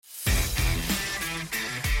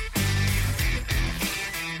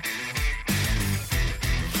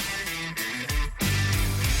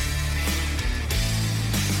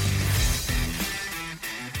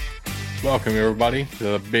Welcome, everybody, to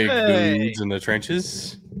the big Hey. dudes in the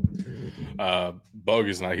trenches. Bug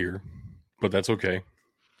is not here, but that's okay.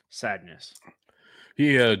 Sadness.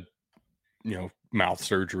 He had, mouth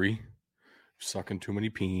surgery, sucking too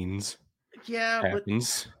many peens. Yeah,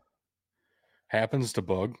 Happens to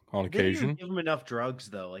Bug on but they didn't occasion. give him enough drugs,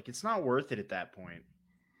 though. Like, it's not worth it at that point.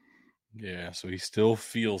 Yeah, so he still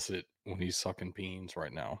feels it when he's sucking peens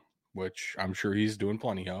right now, which I'm sure he's doing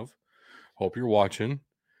plenty of. Hope you're watching.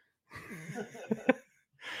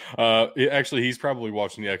 Actually, he's probably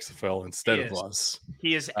watching the XFL instead of us.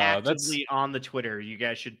 He is actively on the Twitter. You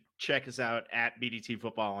guys should check us out at BDT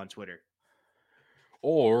Football on Twitter.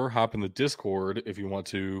 Or hop in the Discord if you want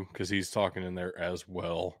to, because he's talking in there as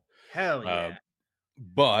well. Hell yeah.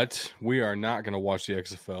 But we are not going to watch the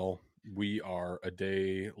XFL. We are a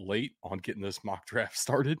day late on getting this mock draft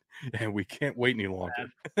started, and we can't wait any longer.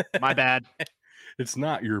 My bad. It's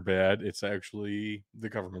not your bad. It's actually the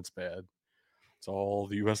government's bad. It's all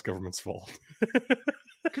the U.S. government's fault.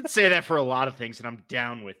 I could say that for a lot of things, and I'm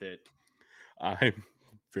down with it. I'm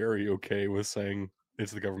very okay with saying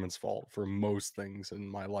it's the government's fault for most things in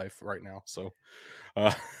my life right now. So,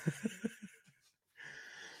 well,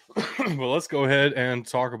 let's go ahead and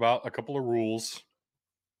talk about a couple of rules.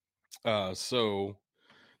 So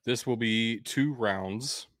this will be 2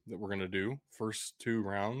 rounds that we're going to do. First 2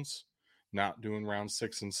 rounds, not doing rounds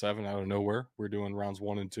 6 and 7 out of nowhere. We're doing rounds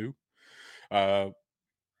 1 and 2.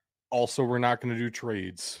 Also, we're not going to do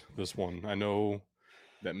trades this one. I know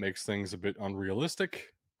that makes things a bit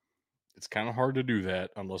unrealistic. It's kind of hard to do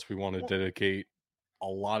that unless we want to dedicate a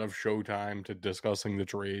lot of showtime to discussing the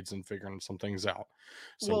trades and figuring some things out.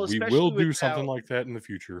 So we will do something like that in the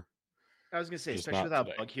future. I was going to say, especially without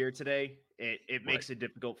Bug here today, it makes it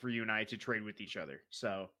difficult for you and I to trade with each other.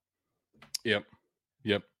 So, Yep.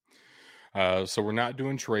 So we're not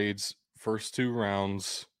doing trades first 2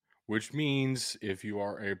 rounds, which means if you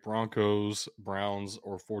are a Broncos, Browns,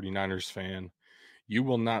 or 49ers fan, you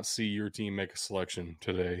will not see your team make a selection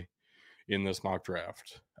today in this mock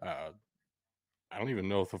draft. I don't even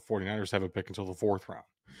know if the 49ers have a pick until the 4th round.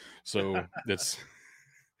 So that's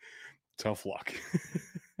tough luck.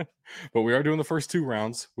 But we are doing the first 2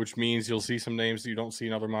 rounds, which means you'll see some names that you don't see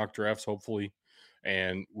in other mock drafts, hopefully.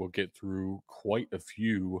 And we'll get through quite a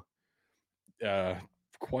few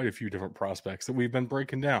different prospects that we've been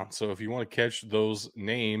breaking down. So if you want to catch those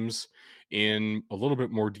names in a little bit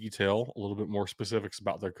more detail, a little bit more specifics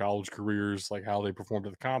about their college careers, like how they performed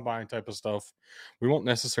at the combine type of stuff, we won't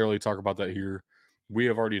necessarily talk about that here. We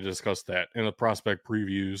have already discussed that in the prospect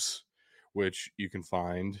previews, which you can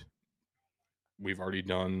find. We've already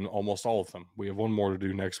done almost all of them. We have one more to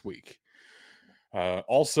do next week.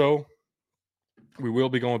 Also, we will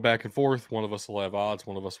be going back and forth. One of us will have odds.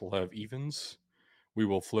 One of us will have evens. We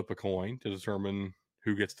will flip a coin to determine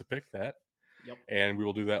who gets to pick that. Yep. And we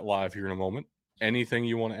will do that live here in a moment. Anything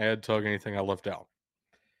you want to add, Tug? Anything I left out?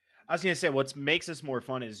 I was going to say, what makes this more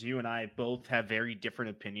fun is you and I both have very different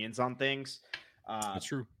opinions on things. That's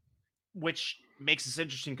true. Which makes this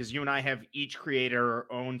interesting because you and I have each created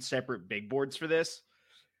our own separate big boards for this.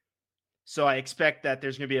 So I expect that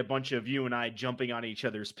there's going to be a bunch of you and I jumping on each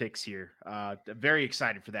other's picks here. I'm very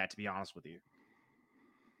excited for that, to be honest with you.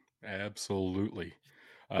 Absolutely.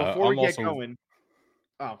 Before we get going,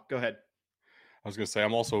 go ahead. I was going to say,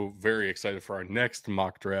 I'm also very excited for our next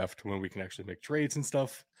mock draft when we can actually make trades and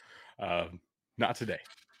stuff. Not today.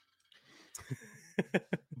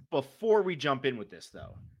 Before we jump in with this,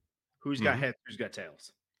 though, who's got heads, who's got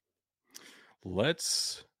tails?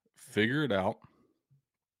 Let's figure it out.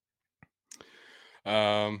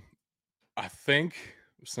 I think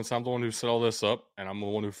since I'm the one who set all this up and I'm the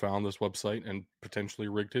one who found this website and potentially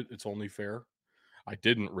rigged it, it's only fair. I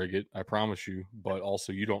didn't rig it, I promise you, but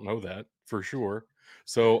also you don't know that for sure.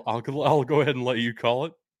 So I'll go ahead and let you call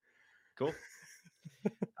it. Cool.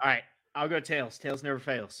 All right, I'll go tails. Tails never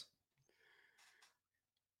fails.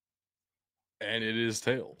 And it is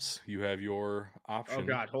tails. You have your option. Oh,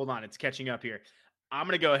 God, hold on. It's catching up here. I'm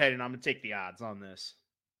going to go ahead and I'm going to take the odds on this.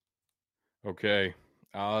 Okay.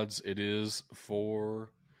 Odds it is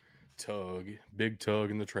for Tug. Big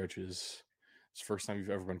Tug in the trenches. It's the first time you've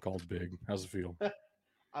ever been called big. How's it feel?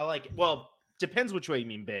 I like it. Well, depends which way you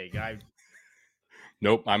mean big.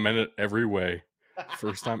 Nope, I meant it every way.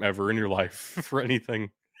 First time ever in your life for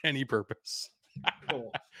anything, any purpose.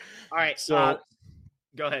 Cool. All right. So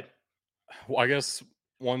go ahead. Well, I guess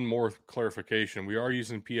one more clarification. We are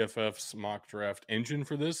using PFF's mock draft engine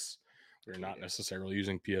for this. We're not necessarily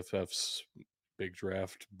using PFF's big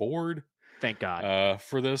draft board. Thank God.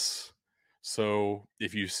 For this. So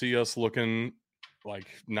if you see us looking like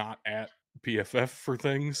not at PFF for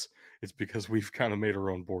things, It's because we've kind of made our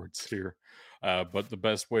own boards here. But the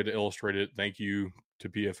best way to illustrate it, thank you to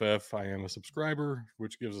PFF. I am a subscriber,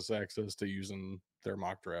 which gives us access to using their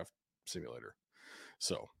mock draft simulator.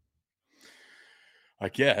 So I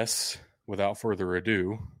guess without further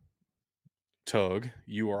ado, Tug,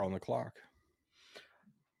 you are on the clock.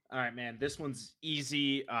 All right, man. This one's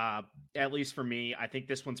easy, at least for me. I think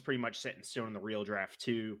this one's pretty much set in stone in the real draft,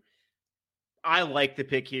 too. I like the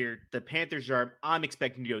pick here. The Panthers are, I'm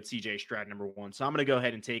expecting to go with CJ Stroud, number one. So I'm going to go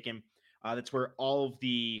ahead and take him. That's where all of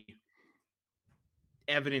the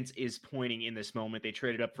evidence is pointing in this moment. They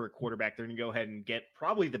traded up for a quarterback. They're going to go ahead and get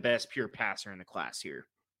probably the best pure passer in the class here.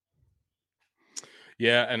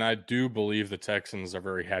 Yeah, and I do believe the Texans are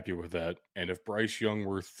very happy with that. And if Bryce Young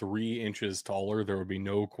were 3 inches taller, there would be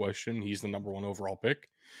no question he's the number 1 overall pick.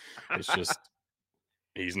 It's just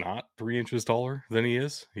he's not 3 inches taller than he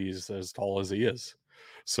is. He's as tall as he is.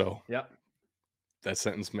 So Yep. that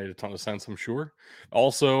sentence made a ton of sense, I'm sure.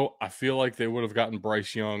 Also, I feel like they would have gotten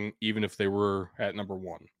Bryce Young even if they were at number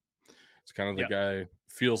 1. It's kind of the guy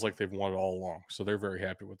feels like they've wanted all along. So they're very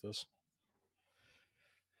happy with this.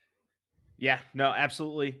 Yeah, no,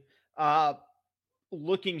 absolutely.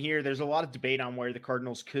 Looking here, there's a lot of debate on where the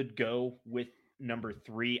Cardinals could go with number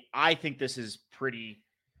 3. I think this is pretty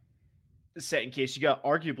set in case. You got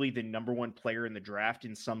arguably the number 1 player in the draft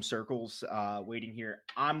in some circles waiting here.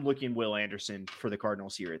 I'm looking Will Anderson for the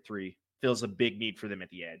Cardinals here at 3. Feels a big need for them at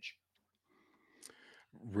the edge.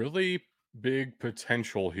 Really big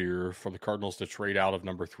potential here for the Cardinals to trade out of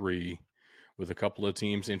number 3 with a couple of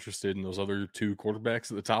teams interested in those other 2 quarterbacks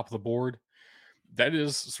at the top of the board. That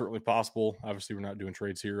is certainly possible. Obviously, we're not doing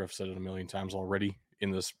trades here. I've said it a million times already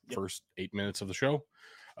in this first 8 minutes of the show.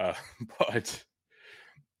 But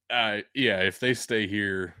yeah, if they stay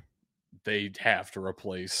here, they'd have to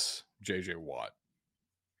replace J.J. Watt.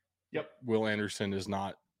 Yep. Will Anderson is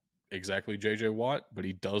not exactly J.J. Watt, but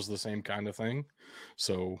he does the same kind of thing.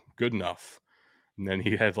 So good enough. And then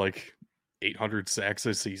he had like 800 sacks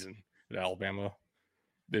this season at Alabama.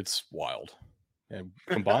 It's wild. And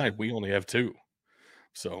combined, we only have 2.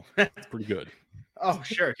 So it's pretty good. Oh,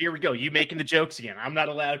 sure. Here we go. You making the jokes again. I'm not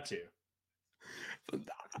allowed to.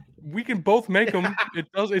 We can both make them.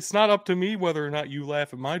 It's not up to me whether or not you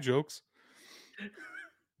laugh at my jokes.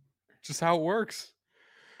 Just how it works.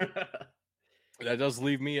 That does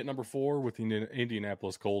leave me at number 4 with the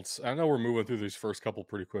Indianapolis Colts. I know we're moving through these first couple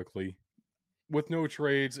pretty quickly. With no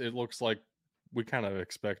trades, it looks like we kind of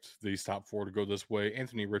expect these top 4 to go this way.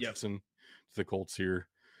 Anthony Richardson to the Colts here.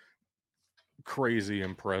 Crazy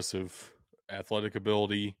impressive athletic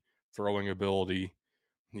ability, throwing ability.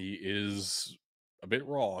 He is a bit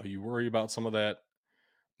raw. You worry about some of that.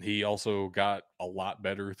 He also got a lot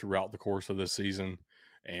better throughout the course of this season,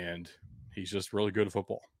 and he's just really good at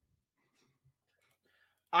football.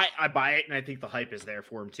 I buy it, and I think the hype is there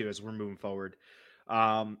for him too as we're moving forward.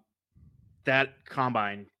 That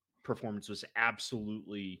combine performance was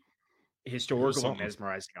absolutely historical and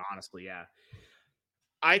mesmerizing, honestly. Yeah.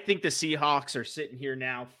 I think the Seahawks are sitting here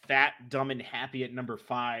now, fat, dumb, and happy at number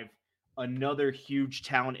 5. Another huge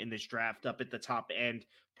talent in this draft up at the top end.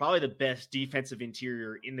 Probably the best defensive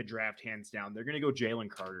interior in the draft, hands down. They're going to go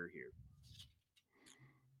Jalen Carter here.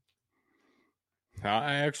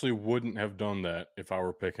 I actually wouldn't have done that if I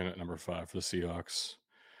were picking at number 5 for the Seahawks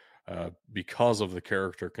because of the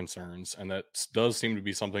character concerns. And that does seem to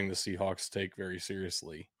be something the Seahawks take very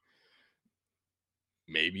seriously.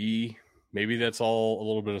 Maybe that's all a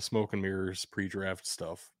little bit of smoke and mirrors pre-draft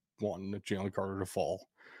stuff, wanting Jalen Carter to fall.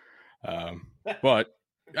 But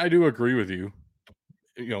I do agree with you.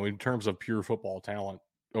 You know, in terms of pure football talent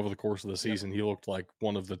over the course of the season, he looked like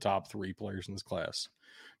one of the top 3 players in this class.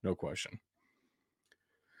 No question.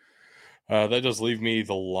 That does leave me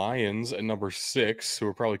the Lions at number 6, who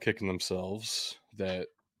are probably kicking themselves that,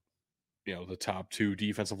 you know, the top 2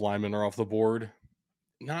 defensive linemen are off the board.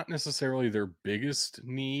 Not necessarily their biggest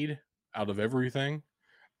need out of everything,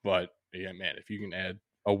 but yeah, man, if you can add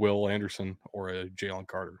a Will Anderson or a Jalen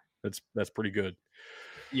Carter, that's pretty good.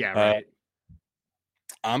 Yeah, right.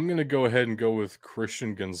 I'm going to go ahead and go with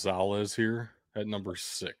Christian Gonzalez here at number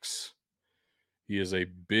 6. He is a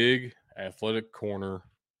big athletic corner.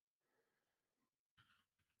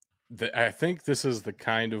 I think this is the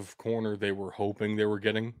kind of corner they were hoping they were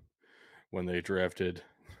getting when they drafted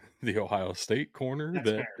the Ohio State corner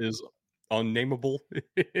that is unnameable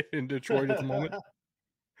in Detroit at the moment.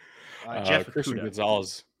 Jeff Christian Okudah.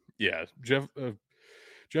 Gonzalez. Yeah, Jeff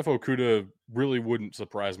Okudah really wouldn't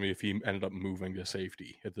surprise me if he ended up moving to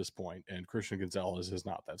safety at this point, and Christian Gonzalez is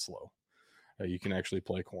not that slow. You can actually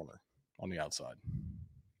play corner on the outside.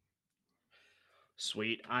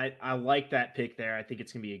 Sweet. I like that pick there. I think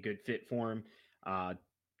it's going to be a good fit for him. Uh,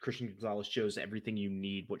 Christian Gonzalez shows everything you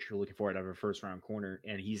need, what you're looking for out of a first round corner,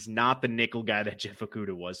 and he's not the nickel guy that Jeff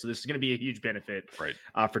Okuda was. So this is going to be a huge benefit Right.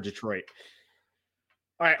 for Detroit.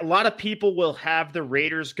 All right, a lot of people will have the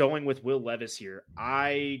Raiders going with Will Levis here.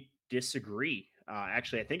 I disagree.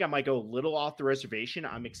 Actually, I think I might go a little off the reservation.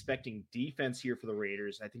 I'm expecting defense here for the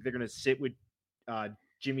Raiders. I think they're going to sit with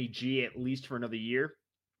Jimmy G at least for another year.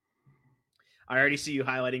 I already see you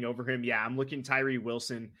highlighting over him. Yeah, I'm looking Tyree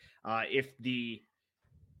Wilson. If the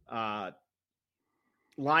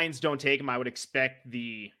Lions don't take him, I would expect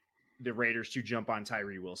the Raiders to jump on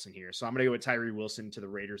Tyree Wilson here. So I'm going to go with Tyree Wilson to the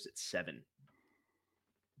Raiders at 7.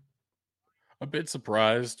 A bit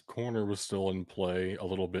surprised. Corner was still in play a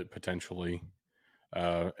little bit potentially.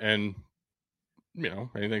 And,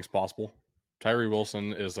 anything's possible. Tyree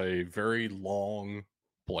Wilson is a very long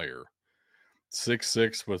player.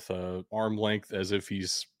 6'6" with arm length as if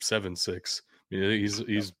he's 7'6". I mean,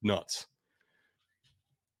 he's nuts.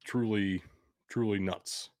 Truly, truly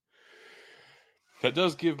nuts. That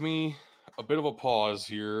does give me a bit of a pause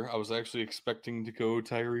here. I was actually expecting to go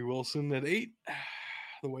Tyree Wilson at 8,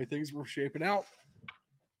 the way things were shaping out.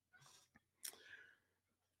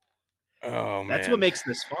 Oh, man. That's what makes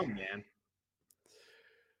this fun,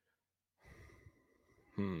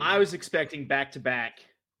 man. I was expecting back-to-back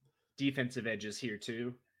defensive edges here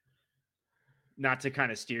too. Not to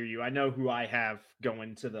kind of steer you. I know who I have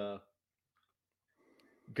going to the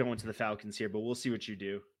Falcons here, but we'll see what you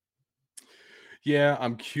do. Yeah,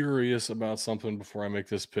 I'm curious about something before I make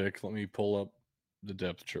this pick. Let me pull up the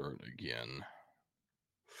depth chart again.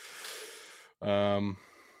 I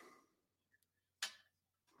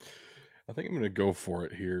think I'm going to go for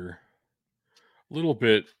it here. A little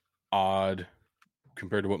bit odd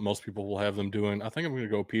compared to what most people will have them doing. I think I'm going to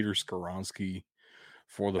go Peter Skoronski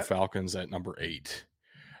for the Falcons at number 8.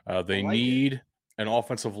 They need an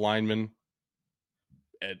offensive lineman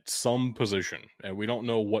at some position, and we don't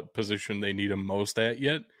know what position they need him most at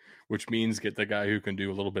yet, which means get the guy who can do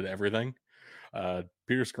a little bit of everything.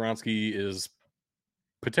 Peter Skoronski is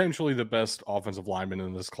potentially the best offensive lineman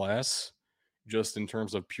in this class, just in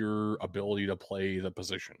terms of pure ability to play the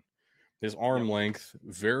position. His arm length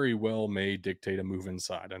very well may dictate a move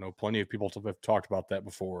inside. I know plenty of people have talked about that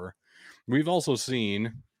before. We've also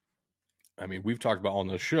seen, we've talked about on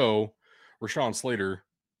the show, Rashawn Slater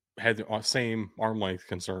had the same arm length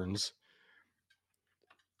concerns.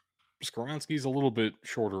 Skoronski's a little bit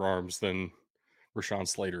shorter arms than Rashawn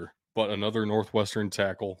Slater, but another Northwestern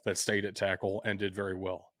tackle that stayed at tackle and did very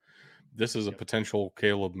well. This is a potential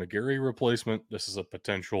Caleb McGarry replacement. This is a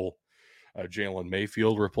potential Jalen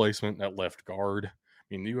Mayfield replacement at left guard. I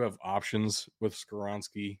mean, you have options with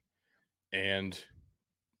Skoronski, and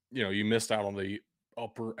you missed out on the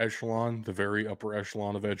upper echelon, the very upper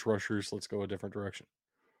echelon of edge rushers. Let's go a different direction.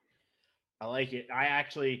 I like it. I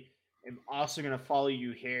actually am also going to follow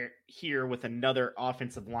you here with another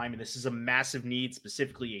offensive lineman. This is a massive need,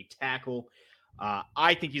 specifically a tackle.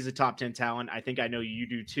 I think he's a top 10 talent. I think I know you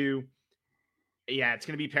do too. Yeah, it's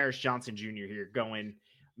going to be Paris Johnson Jr. here, going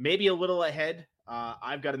maybe a little ahead.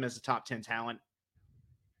 I've got him as a top 10 talent.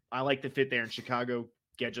 I like the fit there in Chicago.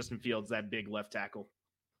 Get Justin Fields, that big left tackle.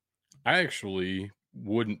 I actually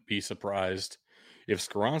wouldn't be surprised if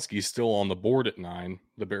Skoronski's still on the board at 9.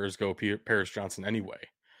 The Bears go Paris Johnson anyway.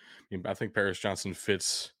 I think Paris Johnson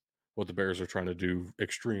fits what the Bears are trying to do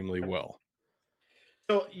extremely well.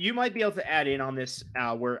 So you might be able to add in on this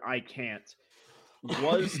where I can't.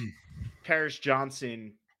 Was Paris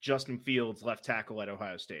Johnson Justin Fields left tackle at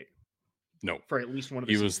Ohio State? No. For at least one of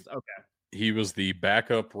the seasons. Okay. He was the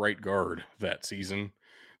backup right guard that season.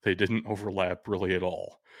 They didn't overlap really at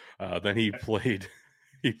all. Then he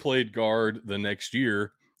played guard the next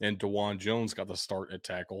year, and DeJuan Jones got the start at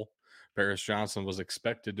tackle. Paris Johnson was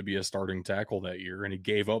expected to be a starting tackle that year, and he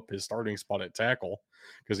gave up his starting spot at tackle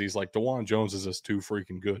because he's like, DeJuan Jones is just too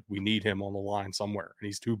freaking good. We need him on the line somewhere, and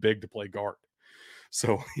he's too big to play guard.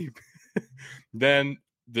 So then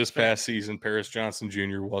this past season, Paris Johnson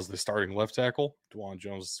Jr. was the starting left tackle, DeJuan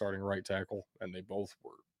Jones the starting right tackle, and they both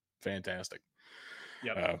were fantastic.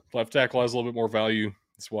 Yep. Left tackle has a little bit more value.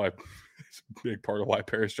 That's why it's a big part of why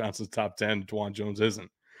Paris Johnson's top 10, DeJuan Jones isn't.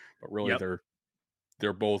 But really,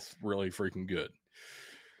 they're both really freaking good.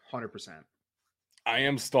 100%. I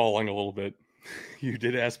am stalling a little bit. You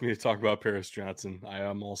did ask me to talk about Paris Johnson. I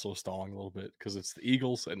am also stalling a little bit because it's the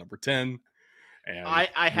Eagles at number 10. And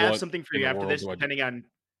I have something for you after this, depending on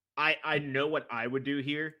I know what I would do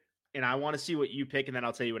here, and I want to see what you pick, and then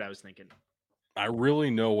I'll tell you what I was thinking. I really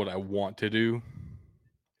know what I want to do.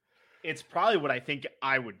 It's probably what I think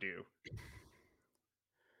I would do.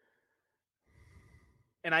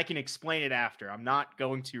 and I can explain it after. I'm not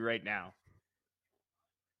going to right now.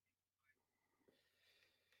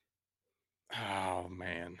 Oh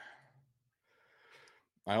man.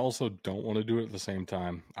 I also don't want to do it at the same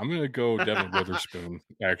time. I'm going to go Devin Witherspoon,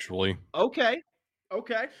 actually. Okay.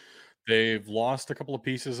 Okay. They've lost a couple of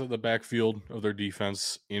pieces of the backfield of their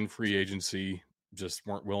defense in free agency, just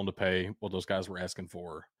weren't willing to pay what those guys were asking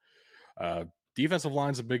for. Uh, Defensive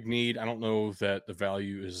line's a big need. I don't know that the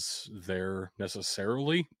value is there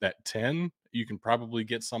necessarily. At 10, you can probably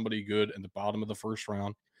get somebody good at the bottom of the first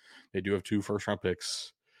round. They do have 2 first-round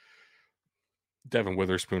picks. Devin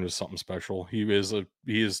Witherspoon is something special. He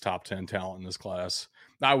is top 10 talent in this class.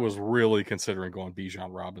 I was really considering going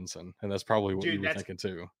Bijan Robinson, and that's probably what you Dude, were that's thinking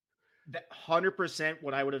too. that 100%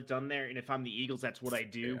 what I would have done there. And if I'm the Eagles, that's what I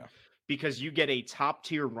do, Yeah. because you get a top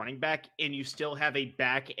tier running back and you still have a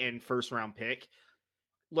back end first round pick.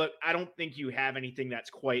 Look, I don't think you have anything that's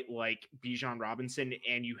quite like Bijan Robinson,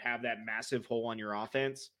 and you have that massive hole on your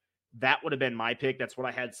offense. That would have been my pick. That's what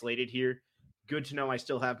I had slated here. Good to know I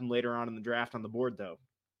still have him later on in the draft on the board, though.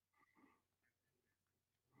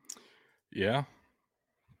 Yeah.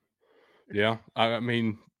 Yeah. I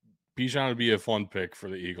mean, Bijan would be a fun pick for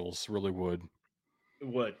the Eagles. Really would. It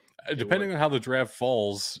would. It would. Depending on how the draft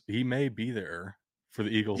falls, he may be there for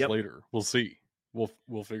the Eagles Yep. later. We'll see.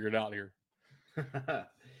 We'll figure it out here.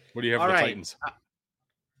 What do you have All for the right. Titans?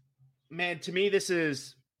 Man, to me, this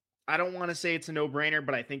is, I don't want to say it's a no brainer,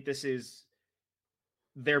 but I think this is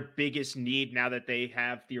their biggest need now that they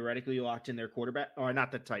have theoretically locked in their quarterback. Or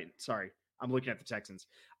not the Titans. Sorry. I'm looking at the Texans.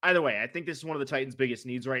 Either way, I think this is one of the Titans' biggest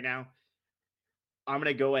needs right now. I'm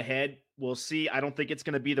going to go ahead. We'll see. I don't think it's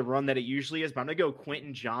going to be the run that it usually is, but I'm going to go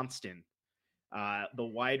Quentin Johnston, the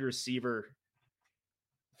wide receiver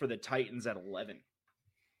for the Titans at 11.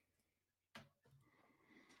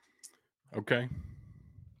 Okay.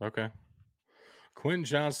 Quentin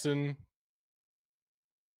Johnston,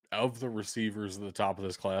 of the receivers at the top of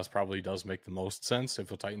this class, probably does make the most sense if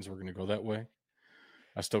the Titans were going to go that way.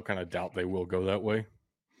 I still kind of doubt they will go that way.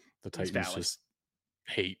 The It's Titans valid. just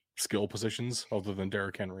hate skill positions other than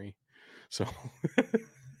Derrick Henry. So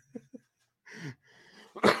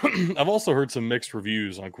I've also heard some mixed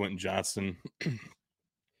reviews on Quentin Johnston.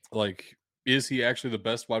 Like, is he actually the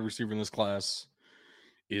best wide receiver in this class?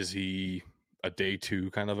 Is he a day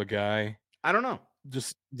 2 kind of a guy? I don't know.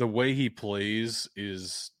 Just the way he plays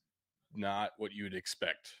is not what you'd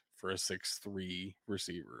expect for a 6'3"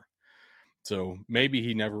 receiver. So maybe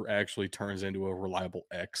he never actually turns into a reliable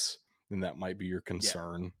X, and that might be your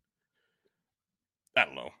concern. Yeah. I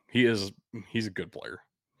don't know. He's a good player.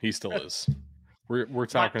 He still is. We're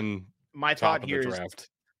talking my top thought of the here draft.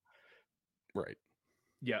 Right.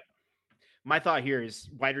 Yeah. My thought here is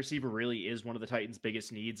wide receiver really is one of the Titans'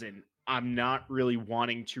 biggest needs, and I'm not really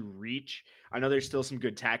wanting to reach. I know there's still some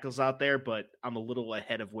good tackles out there, but I'm a little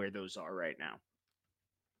ahead of where those are right now.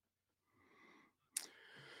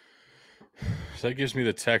 So that gives me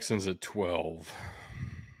the Texans at 12.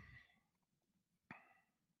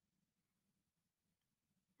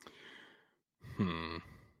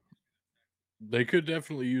 They could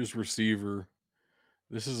definitely use receiver.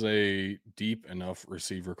 This is a deep enough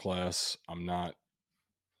receiver class. I'm not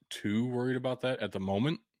too worried about that at the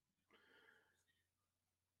moment.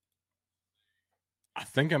 I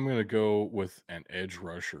think I'm going to go with an edge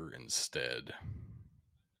rusher instead.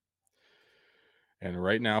 And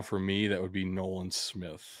right now, for me, that would be Nolan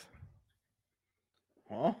Smith.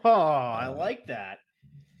 Oh, I like that.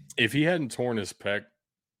 If he hadn't torn his pec,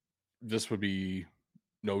 this would be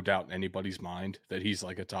no doubt in anybody's mind that he's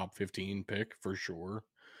like a top 15 pick for sure.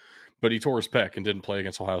 But he tore his pec and didn't play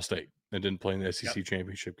against Ohio State and didn't play in the SEC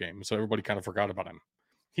championship game. So everybody kind of forgot about him.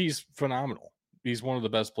 He's phenomenal. He's one of the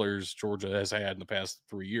best players Georgia has had in the past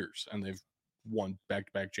 3 years, and they've won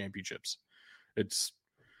back-to-back championships.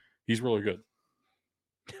 He's really good.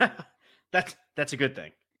 That's a good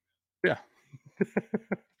thing. Yeah.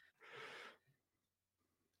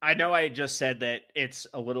 I know I just said that it's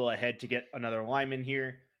a little ahead to get another lineman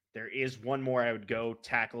here. There is one more I would go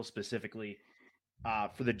tackle specifically.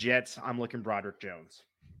 For the Jets, I'm looking Broderick Jones.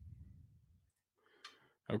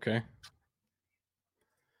 Okay.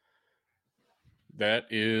 That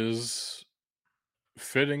is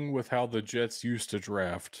fitting with how the Jets used to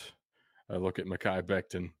draft. I look at Mekhi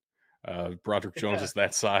Becton. Broderick Jones is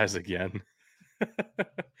that size again.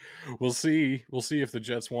 We'll see. We'll see if the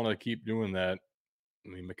Jets want to keep doing that. I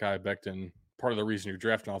mean, Mekhi Becton, part of the reason you're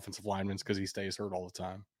drafting offensive linemen is because he stays hurt all the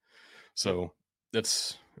time. So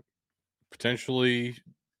that's potentially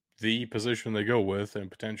the position they go with, and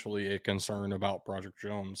potentially a concern about Broderick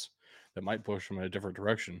Jones that might push him in a different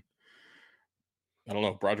direction. I don't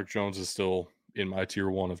know. Broderick Jones is still in my tier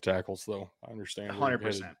 1 of tackles, though. I understand where you're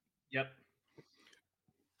headed. 100%. Yep.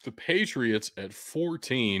 The Patriots at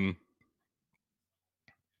 14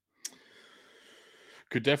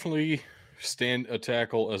 could definitely stand a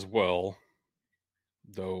tackle as well,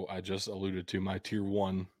 though I just alluded to my tier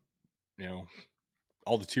 1, you know,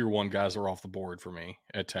 all the tier 1 guys are off the board for me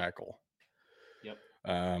at tackle. Yep.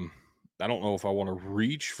 Um, I don't know if I want to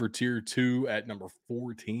reach for tier 2 at number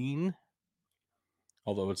 14,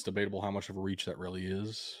 although it's debatable how much of a reach that really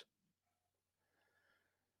is.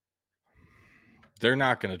 They're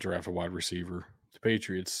not going to draft a wide receiver. The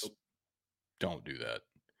Patriots don't do that.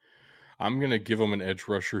 I'm going to give them an edge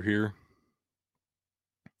rusher here.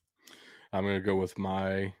 I'm going to go with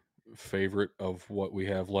my favorite of what we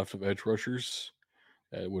have left of edge rushers.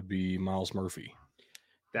 That would be Myles Murphy.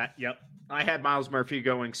 Yep. I had Myles Murphy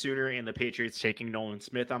going sooner and the Patriots taking Nolan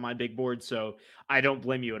Smith on my big board, so I don't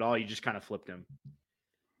blame you at all. You just kind of flipped him.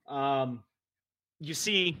 You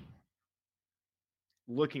see,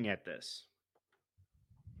 looking at this,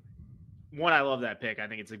 one, I love that pick. I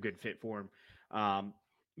think it's a good fit for him.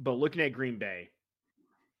 But looking at Green Bay,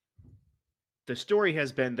 the story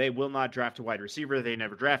has been they will not draft a wide receiver. They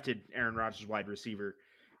never drafted Aaron Rodgers wide receiver.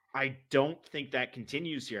 I don't think that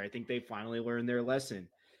continues here. I think they finally learned their lesson.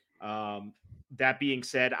 That being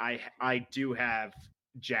said, I do have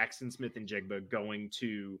Jackson Smith and Jigba going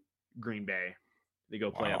to Green Bay. They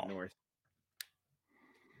go play up north.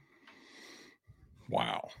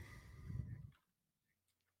 Wow.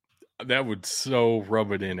 That would so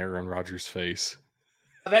rub it in Aaron Rodgers' face.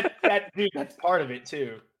 That's part of it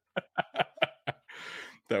too.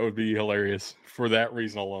 That would be hilarious for that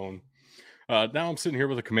reason alone. Now I'm sitting here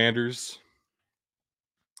with the Commanders,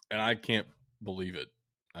 and I can't believe it.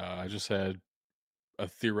 I just had a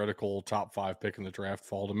theoretical top 5 pick in the draft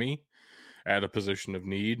fall to me at a position of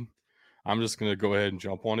need. I'm just going to go ahead and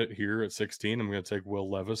jump on it here at 16. I'm going to take Will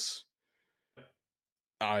Levis.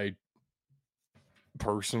 I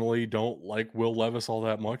personally don't like Will Levis all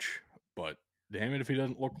that much, but damn it if he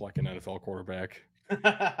doesn't look like an NFL quarterback.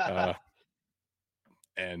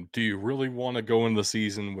 And do you really want to go in the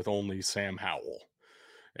season with only Sam Howell?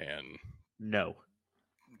 And no.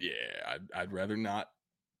 Yeah, I'd rather not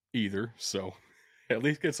either. So at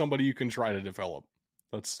least get somebody you can try to develop.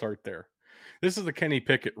 Let's start there. This is the Kenny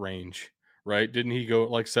Pickett range, right? Didn't he go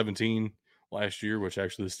at like 17 last year, which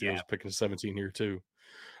actually the Steelers picking 17 here too.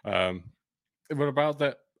 But about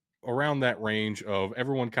that, around that range of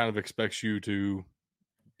everyone kind of expects you to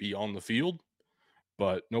be on the field,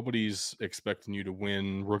 but nobody's expecting you to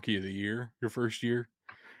win Rookie of the Year your first year,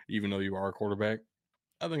 even though you are a quarterback.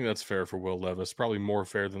 I think that's fair for Will Levis. Probably more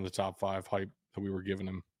fair than the top 5 hype that we were giving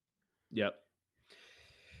him. Yep.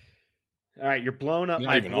 All right, you're blowing up Not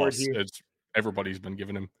my even board us. here. It's everybody's been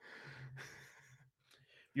giving him.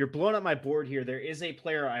 You're blowing up my board here. There is a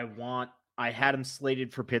player I want. I had him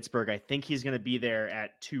slated for Pittsburgh. I think he's going to be there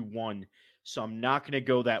at 2-1, so I'm not going to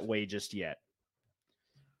go that way just yet.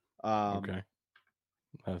 Okay.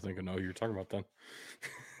 I think I know who you're talking about then.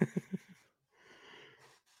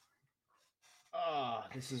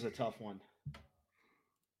 This is a tough one.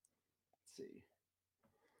 Let's see.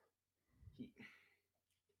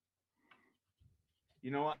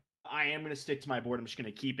 You know what? I am going to stick to my board. I'm just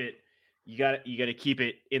going to keep it. You got to keep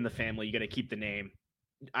it in the family. You got to keep the name.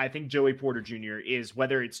 I think Joey Porter Jr. is,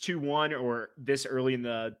 whether it's 2-1 or this early in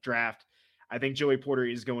the draft, I think Joey Porter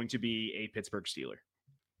is going to be a Pittsburgh Steeler.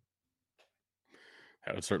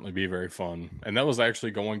 That would certainly be very fun. And that was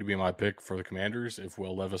actually going to be my pick for the Commanders if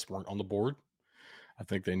Will Levis weren't on the board. I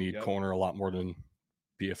think they need corner a lot more than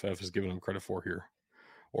BFF is giving them credit for here,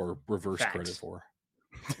 or reverse credit for.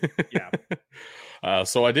 Yeah.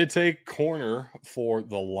 So I did take corner for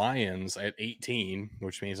the Lions at 18,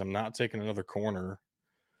 which means I'm not taking another corner.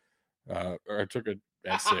 Or I took it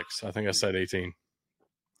at 6. I think I said 18.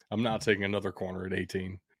 I'm not taking another corner at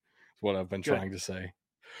 18. Is what I've been trying to say.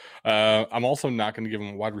 I'm also not going to give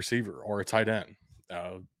him a wide receiver or a tight end.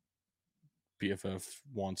 BFF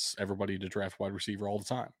wants everybody to draft wide receiver all the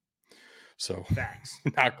time. So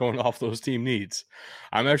not going off those team needs.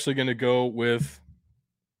 I'm actually going to go with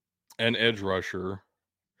an edge rusher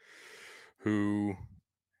who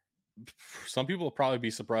some people will probably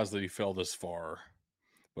be surprised that he fell this far.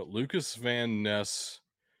 But Lucas Van Ness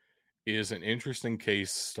is an interesting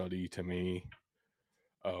case study to me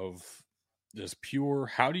of just pure,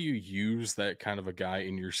 how do you use that kind of a guy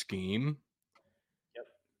in your scheme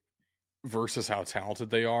versus how talented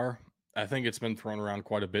they are. I think it's been thrown around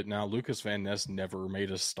quite a bit now. Lucas Van Ness never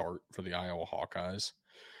made a start for the Iowa Hawkeyes.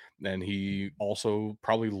 And he also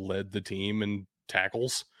probably led the team in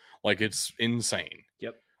tackles. Like, it's insane.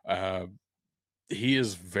 Yep. He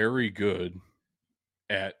is very good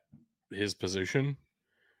at his position,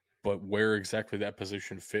 but where exactly that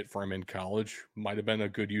position fit for him in college might have been a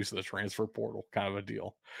good use of the transfer portal kind of a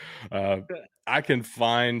deal. I can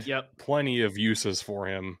find Yep. plenty of uses for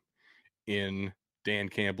him in Dan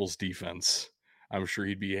Campbell's defense. I'm sure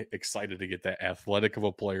he'd be excited to get that athletic of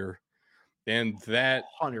a player and that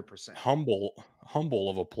 100%. humble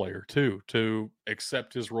of a player too, to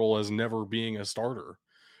accept his role as never being a starter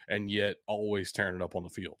and yet always tearing it up on the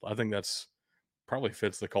field. I think that's probably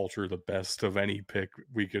fits the culture the best of any pick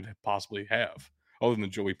we could possibly have, other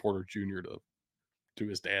than Joey Porter Jr. to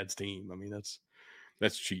his dad's team. I mean, that's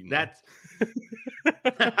cheating though.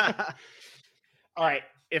 That's all right.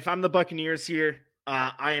 If I'm the Buccaneers here,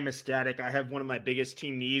 I am ecstatic. I have one of my biggest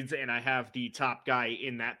team needs, and I have the top guy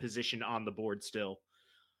in that position on the board still.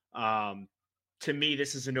 To me,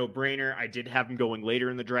 this is a no-brainer. I did have him going later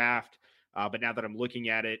in the draft, but now that I'm looking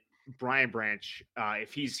at it, Brian Branch,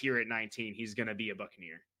 if he's here at 19, he's going to be a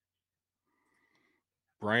Buccaneer.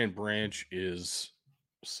 Brian Branch is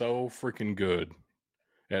so freaking good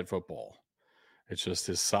at football. It's just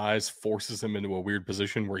his size forces him into a weird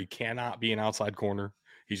position where he cannot be an outside corner.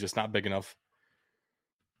 He's just not big enough.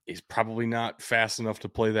 He's probably not fast enough to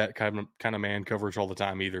play that kind of man coverage all the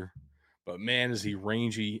time either. But man, is he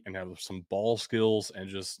rangy and has some ball skills and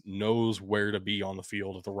just knows where to be on the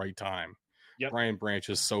field at the right time. Yep. Brian Branch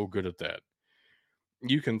is so good at that.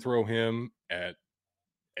 You can throw him at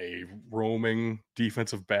a roaming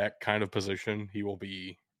defensive back kind of position. He will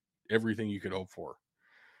be everything you could hope for.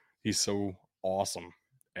 He's so awesome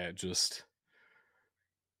at just,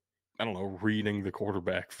 I don't know, reading the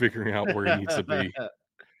quarterback, figuring out where he needs to be.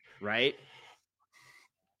 Right?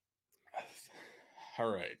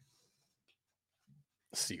 All right.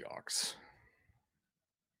 Seahawks.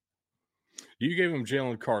 You gave him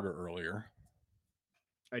Jalen Carter earlier.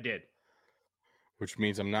 I did. Which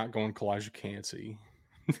means I'm not going Kalijah Cansey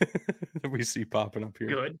that we see popping up here.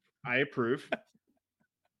 Good. I approve.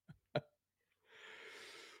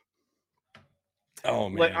 Oh,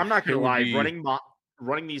 man. I'm not going to lie.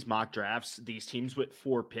 Running these mock drafts, these teams with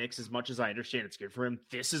 4 picks, as much as I understand it's good for him,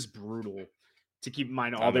 this is brutal to keep in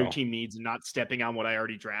mind all their team needs and not stepping on what I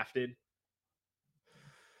already drafted.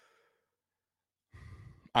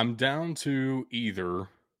 I'm down to either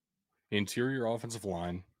interior offensive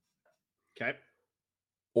line. Okay.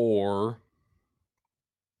 Or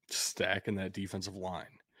stacking that defensive line.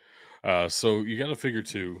 So you got to figure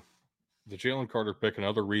too, the Jalen Carter pick,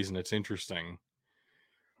 another reason it's interesting.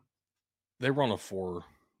 They run a 4-3,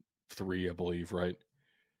 I believe, right?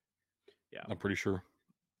 Yeah. I'm pretty sure.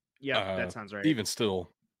 Yeah, that sounds right. Even still,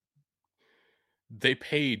 they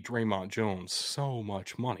paid Draymond Jones so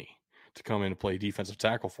much money to come in and play defensive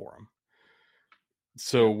tackle for him.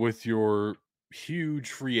 So with your huge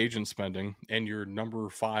free agent spending and your number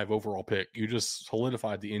 5 overall pick, you just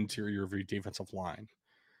solidified the interior of your defensive line.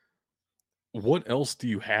 What else do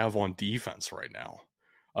you have on defense right now?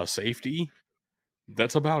 A safety?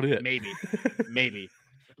 That's about it. Maybe.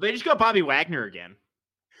 They just got Bobby Wagner again.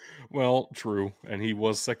 Well, true. And he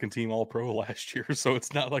was second team All-Pro last year, so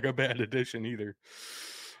it's not like a bad addition either.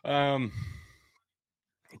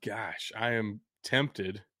 Gosh, I am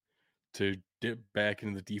tempted to dip back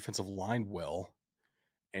into the defensive line well,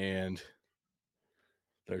 and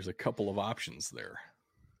there's a couple of options there.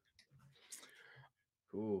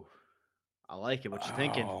 Ooh, I like it. What you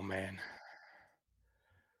thinking? Oh, man.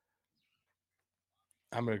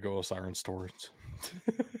 I'm going to go Osiris Torrance.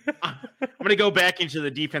 I'm going to go back into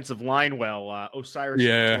the defensive line Osiris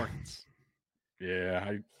Torrance. Yeah,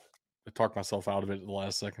 I talked myself out of it at the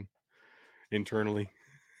last second internally.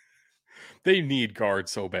 They need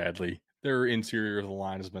guards so badly. Their interior of the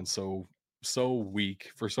line has been so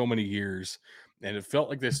weak for so many years, and it felt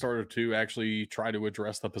like they started to actually try to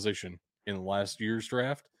address the position in the last year's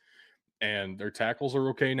draft, and their tackles are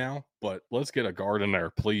okay now, but let's get a guard in there,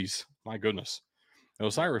 please. My goodness.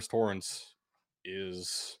 Osiris Torrance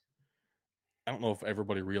is, I don't know if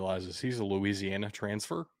everybody realizes, he's a Louisiana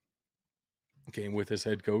transfer. Came with his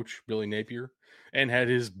head coach, Billy Napier, and had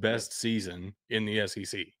his best season in the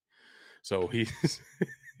SEC. So he's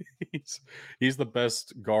the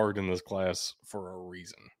best guard in this class for a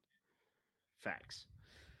reason. Facts.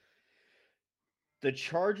 The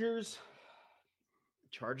Chargers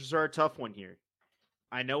are a tough one here.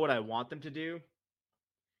 I know what I want them to do,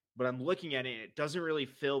 but I'm looking at it, it doesn't really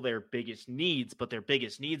fill their biggest needs, but their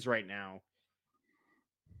biggest needs right now,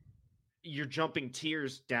 you're jumping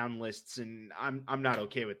tiers down lists, and I'm not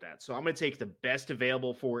okay with that. So I'm going to take the best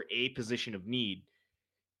available for a position of need,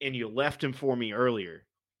 and you left him for me earlier.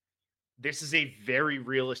 This is a very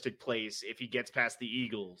realistic place if he gets past the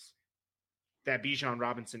Eagles. that Bijan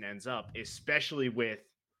Robinson ends up, especially with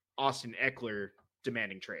Austin Eckler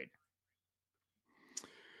demanding trade.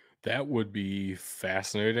 That would be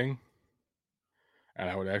fascinating. And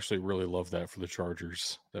I would actually really love that for the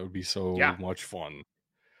Chargers. That would be so Yeah. much fun.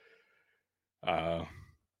 Uh,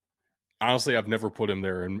 honestly, I've never put him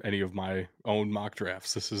there in any of my own mock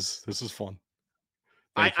drafts. This is fun.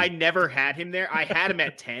 Thank I you. never had him there. I had him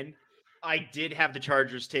at 10. I did have the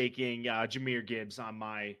Chargers taking Jahmyr Gibbs on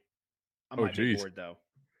my Oh, big geez. board though.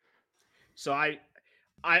 So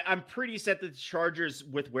I'm pretty set that the Chargers,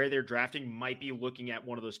 with where they're drafting, might be looking at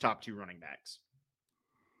one of those top 2 running backs.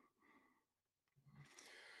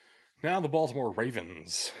 Now the Baltimore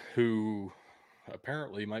Ravens, who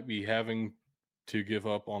apparently might be having to give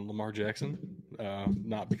up on Lamar Jackson,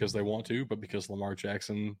 not because they want to, but because Lamar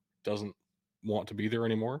Jackson doesn't want to be there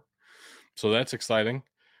anymore. So that's exciting.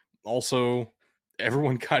 Also,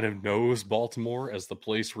 everyone kind of knows Baltimore as the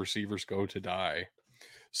place receivers go to die.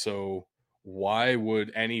 So why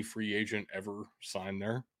would any free agent ever sign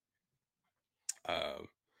there?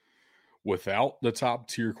 Without the top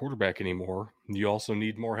tier quarterback anymore, you also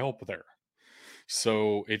need more help there.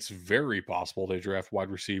 So it's very possible they draft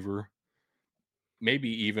wide receiver, maybe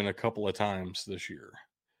even a couple of times this year.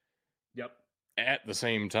 Yep. At the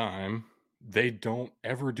same time, they don't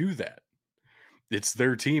ever do that. It's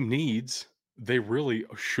their team needs. They really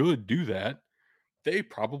should do that. They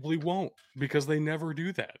probably won't because they never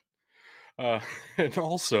do that. And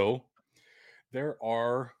also, there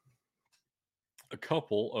are a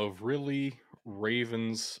couple of really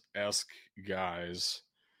Ravens-esque guys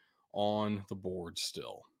on the board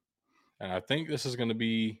still. And I think this is going to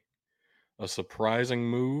be a surprising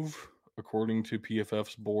move, according to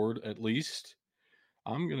PFF's board at least.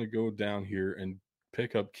 I'm going to go down here and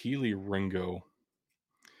pick up Keely Ringo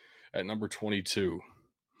at number 22.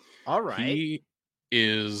 All right. He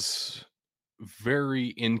is very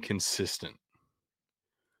inconsistent.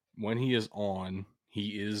 When he is on,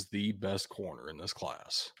 he is the best corner in this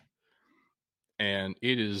class. And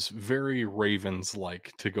it is very Ravens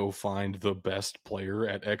like to go find the best player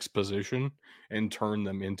at X position and turn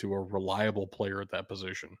them into a reliable player at that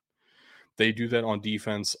position. They do that on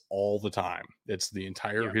defense all the time. It's the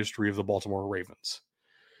entire history of the Baltimore Ravens.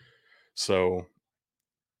 So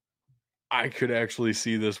I could actually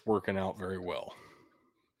see this working out very well.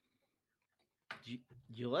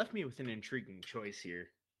 You left me with an intriguing choice here.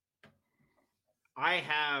 I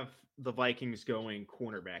have the Vikings going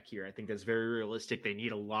cornerback here. I think that's very realistic. They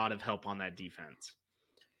need a lot of help on that defense.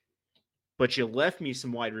 But you left me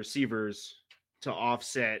some wide receivers to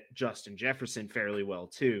offset Justin Jefferson fairly well,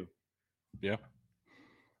 too. Yeah.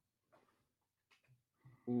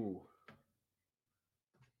 Ooh.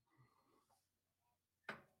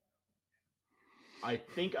 I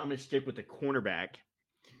think I'm going to stick with the cornerback,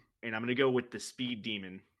 and I'm going to go with the speed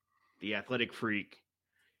demon, the athletic freak,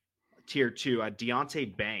 tier 2,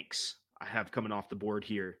 Deontay Banks. I have coming off the board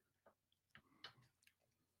here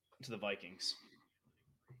to the Vikings.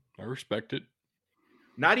 I respect it.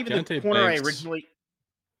 Not even Deontay the corner Banks, I originally.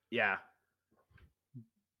 Yeah.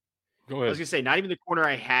 Go I was ahead. going to say, not even the corner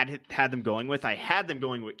I had them going with. I had them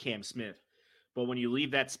going with Cam Smith. But when you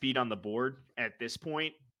leave that speed on the board at this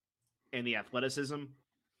point and the athleticism,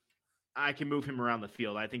 I can move him around the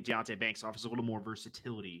field. I think Deontay Banks offers a little more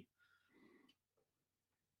versatility.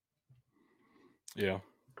 Yeah.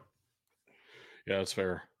 Yeah, that's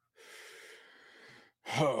fair.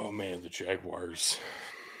 Oh, man, the Jaguars.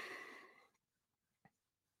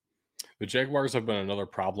 The Jaguars have been another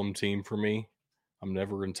problem team for me. I'm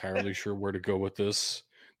never entirely sure where to go with this.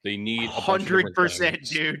 They need a bunch of different 100%, things.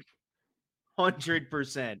 dude.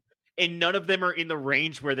 100%. And none of them are in the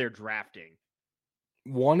range where they're drafting.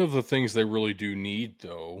 One of the things they really do need,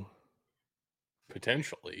 though,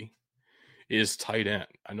 potentially, is tight end.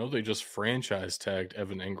 I know they just franchise tagged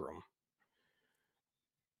Evan Ingram.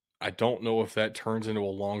 I don't know if that turns into a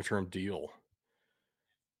long-term deal.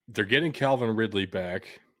 They're getting Calvin Ridley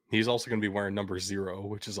back. He's also going to be wearing number 0,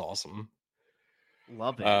 which is awesome.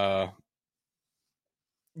 Love it.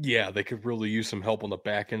 Yeah, they could really use some help on the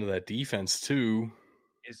back end of that defense too.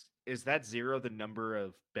 Is that 0 the number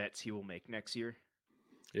of bets he will make next year?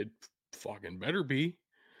 It fucking better be.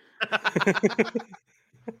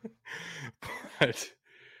 But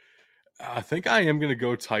I think I am going to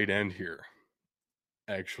go tight end here,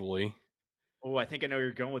 actually. Oh, I think I know where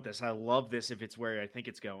you're going with this. I love this if it's where I think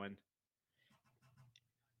it's going.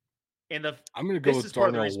 And I'm going to go this with is part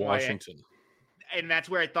of the Darnell reason Washington. and that's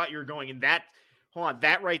where I thought you were going. And that, hold on,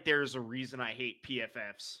 that right there is a reason I hate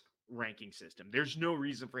PFF's ranking system. There's no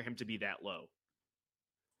reason for him to be that low.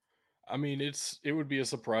 I mean, it would be a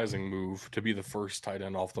surprising move to be the first tight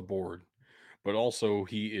end off the board, but also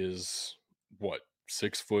he is what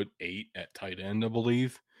 6'8" at tight end, I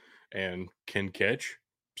believe, and can catch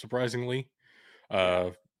surprisingly. Yeah.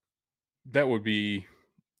 Uh, that would be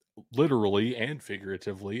literally and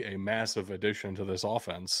figuratively a massive addition to this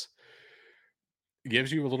offense.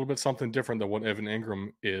 Gives you a little bit something different than what Evan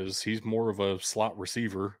Ingram is. He's more of a slot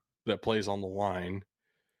receiver that plays on the line.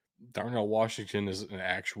 Darnell Washington is an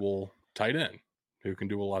actual tight end who can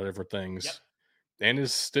do a lot of different Yep. things and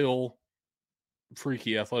is still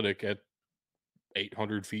freaky athletic at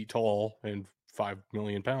 800 feet tall and 5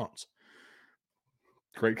 million pounds.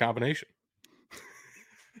 Great combination.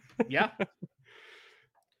 Yeah.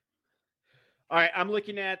 All right, I'm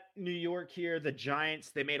looking at New York here. The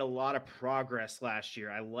Giants, they made a lot of progress last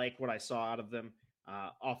year. I like what I saw out of them.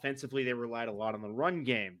 Offensively, they relied a lot on the run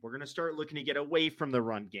game. We're going to start looking to get away from the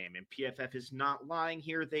run game, and PFF is not lying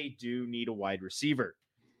here. They do need a wide receiver.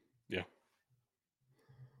 Yeah.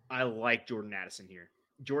 I like Jordan Addison here.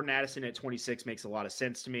 Jordan Addison at 26 makes a lot of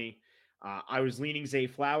sense to me. I was leaning Zay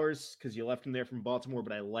Flowers because you left him there from Baltimore,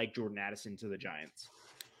 but I like Jordan Addison to the Giants.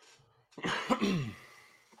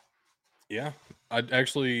 Yeah, I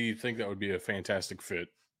actually think that would be a fantastic fit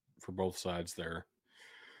for both sides there.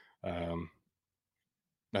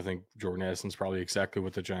 I think Jordan Addison's probably exactly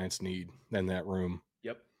what the Giants need in that room.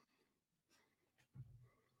 Yep.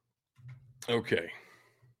 Okay.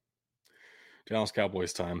 Dallas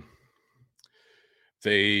Cowboys time.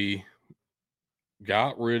 They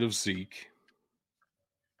got rid of Zeke.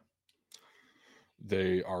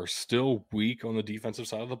 They are still weak on the defensive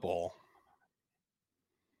side of the ball.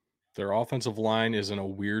 Their offensive line is in a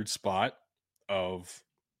weird spot of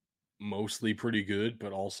mostly pretty good,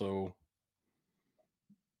 but also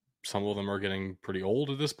some of them are getting pretty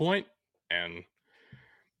old at this point, and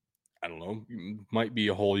I don't know, might be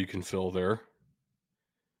a hole you can fill there.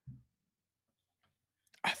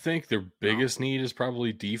 I think their No. biggest need is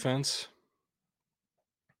probably defense.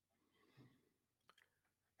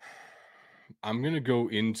 I'm going to go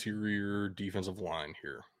interior defensive line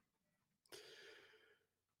here.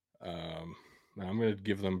 I'm going to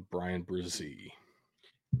give them Brian Brzee.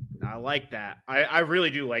 I like that. I really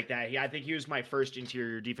do like that. I think he was my first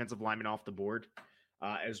interior defensive lineman off the board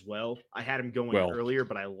as well. I had him going Well, earlier,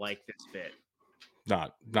 but I like this fit.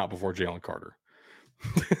 not before Jalen Carter.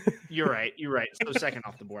 You're right. You're right. So second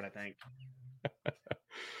off the board, I think.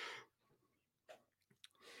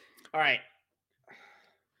 All right.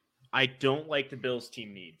 I don't like the Bills'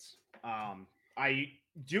 team needs. I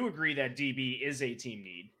do agree that DB is a team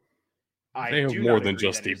need. I They have do more not than agree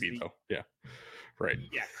just that DB, though. Yeah, right.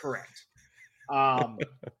 Yeah, correct. And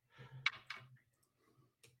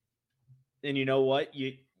you know what?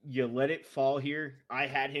 You let it fall here. I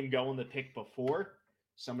had him going the pick before,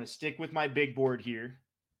 so I'm going to stick with my big board here.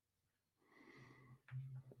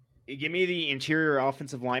 Give me the interior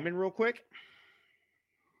offensive lineman real quick.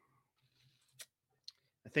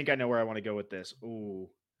 I think I know where I want to go with this. Ooh.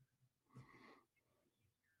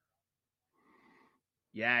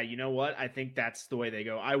 Yeah, you know what? I think that's the way they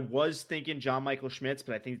go. I was thinking John Michael Schmitz,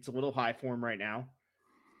 but I think it's a little high for him right now.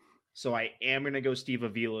 So I am going to go Steve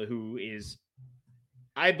Avila, who is,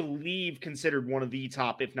 I believe, considered one of the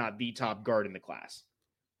top, if not the top guard in the class.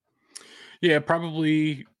 Yeah,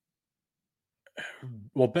 probably.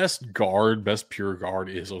 Well, best pure guard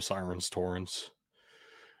is Osiris Torrance.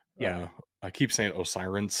 Yeah. I keep saying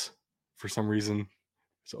Osiris for some reason.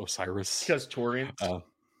 It's Osiris. Because Torrance.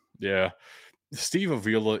 Yeah. Steve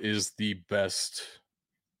Avila is the best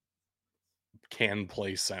can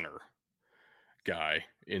play center guy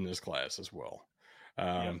in this class as well.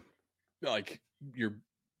 Like you're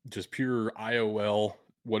just pure IOL,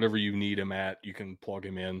 whatever you need him at, you can plug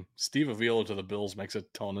him in. Steve Avila to the Bills makes a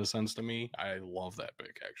ton of sense to me. I love that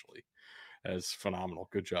pick, actually. That's phenomenal.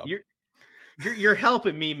 Good job. You're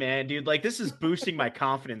helping me, man, dude. Like, this is boosting my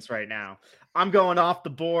confidence right now. I'm going off the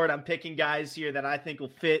board. I'm picking guys here that I think will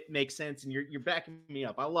fit, make sense, and you're backing me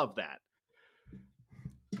up. I love that.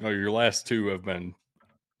 Oh, your last two have been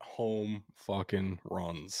home fucking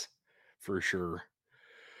runs for sure.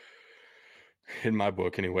 In my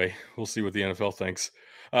book, anyway. We'll see what the NFL thinks.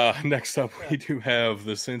 Next up, we do have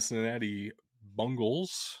the Cincinnati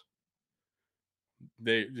Bungles.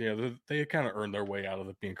 They kind of earned their way out of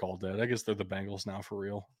it being called that. I guess they're the Bengals now for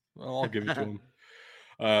real. I'll give it to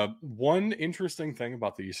them. One interesting thing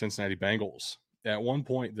about the Cincinnati Bengals, at one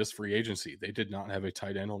point this free agency, they did not have a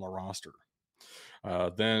tight end on the roster.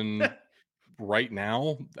 Then right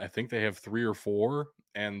now, I think they have 3 or 4,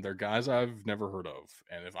 and they're guys I've never heard of.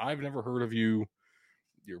 And if I've never heard of you,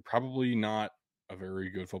 you're probably not a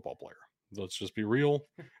very good football player. Let's just be real.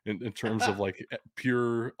 In terms of like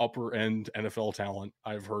pure upper end NFL talent,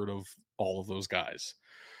 I've heard of all of those guys.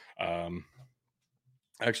 Um,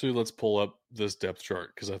 Actually, let's pull up this depth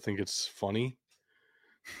chart because I think it's funny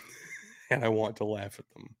and I want to laugh at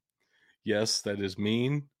them. Yes, that is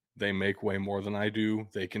mean. They make way more than I do.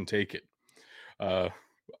 They can take it. Uh,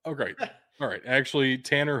 okay. All right. Actually,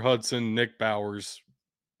 Tanner Hudson, Nick Bowers,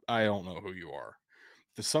 I don't know who you are.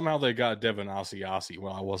 Somehow they got Devin Asiasi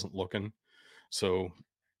when I wasn't looking. So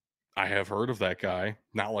I have heard of that guy.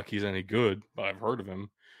 Not like he's any good, but I've heard of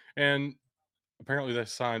him. And apparently they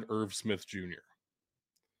signed Irv Smith Jr.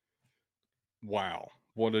 Wow.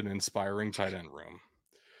 What an inspiring tight end room.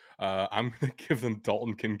 I'm going to give them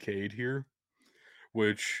Dalton Kincaid here,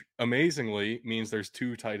 which amazingly means there's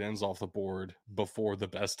 2 tight ends off the board before the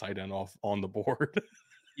best tight end off on the board,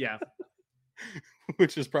 Yeah.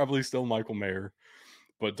 which is probably still Michael Mayer.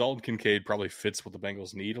 But Dalton Kincaid probably fits what the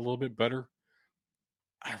Bengals need a little bit better.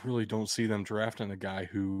 I really don't see them drafting a guy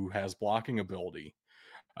who has blocking ability.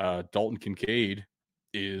 Dalton Kincaid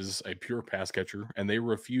is a pure pass catcher, and they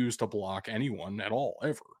refuse to block anyone at all,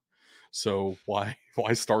 ever. So why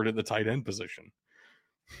start at the tight end position?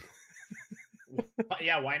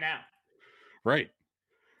 Yeah, why not? Right.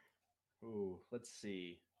 Ooh, let's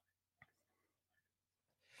see.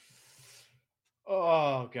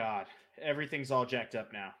 Oh God, everything's all jacked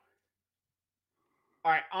up now.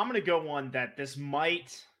 All right, I'm gonna go one that this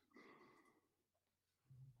might.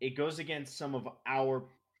 It goes against some of our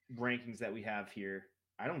rankings that we have here.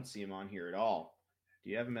 I don't see him on here at all. Do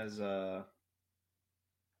you have him as a?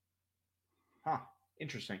 Huh.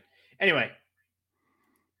 Interesting. Anyway,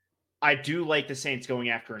 I do like the Saints going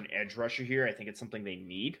after an edge rusher here. I think it's something they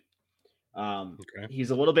need. Okay.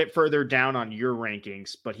 He's a little bit further down on your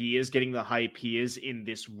rankings, but he is getting the hype. He is in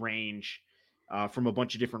this range from a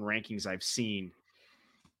bunch of different rankings I've seen.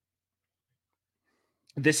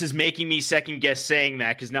 This is making me second guess saying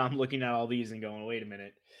that because now I'm looking at all these and going, wait a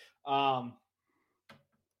minute. I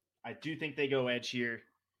do think they go edge here.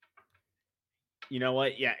 You know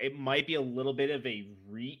what? Yeah, it might be a little bit of a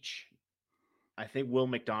reach. I think Will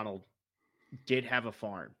McDonald did have a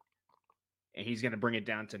farm, and he's going to bring it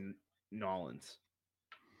down to Nolans.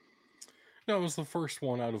 No, it was the first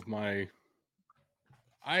one out of my.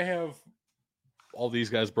 I have all these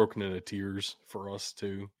guys broken into tiers for us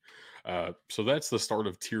too. So that's the start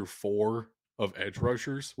of tier 4 of edge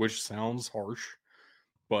rushers, which sounds harsh,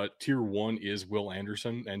 but tier 1 is Will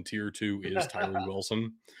Anderson and tier 2 is Tyree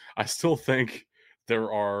Wilson. I still think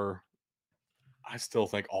all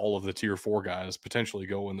of the tier 4 guys potentially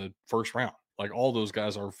go in the first round. Like all those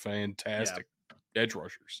guys are fantastic edge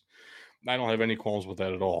rushers. I don't have any qualms with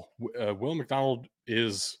that at all. Will McDonald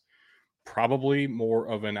is probably more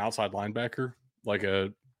of an outside linebacker, like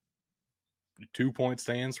a 2-point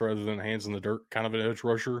stance rather than hands in the dirt kind of an edge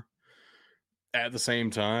rusher. At the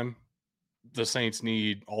same time, the Saints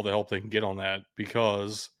need all the help they can get on that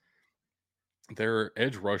because their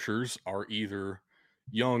edge rushers are either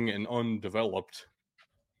young and undeveloped,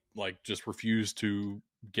 like just refuse to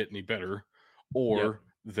get any better, or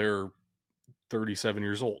they're 37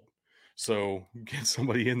 years old. So get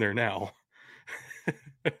somebody in there now.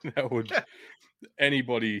 That would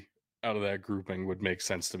anybody out of that grouping would make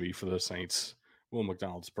sense to me for the Saints. Will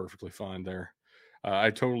McDonald's perfectly fine there.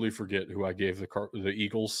 I totally forget who I gave the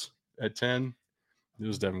Eagles at 10. It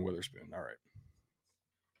was Devin Witherspoon. All right.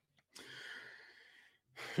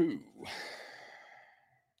 Who?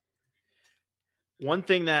 One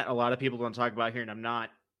thing that a lot of people don't talk about here, and I'm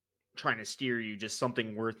not trying to steer you, just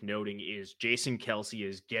something worth noting is Jason Kelsey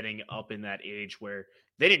is getting up in that age where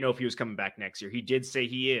they didn't know if he was coming back next year. He did say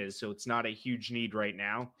he is, so it's not a huge need right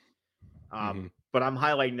now. But I'm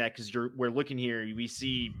highlighting that because we're looking here. We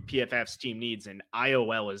see PFF's team needs, and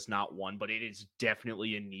IOL is not one, but it is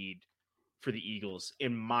definitely a need for the Eagles,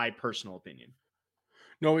 in my personal opinion.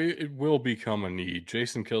 No, it will become a need.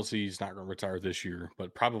 Jason Kelsey's not going to retire this year,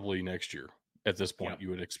 but probably next year. At this point, you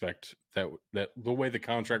would expect that the way the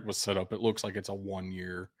contract was set up, it looks like it's a 1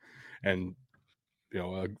 year and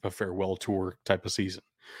a farewell tour type of season.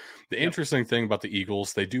 The interesting thing about the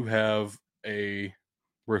Eagles, they do have a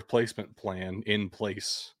replacement plan in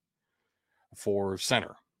place for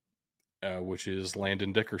center, which is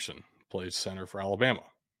Landon Dickerson, plays center for Alabama,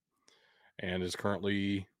 and is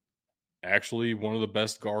currently actually one of the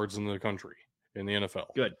best guards in the country in the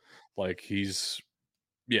NFL. Good. Like it's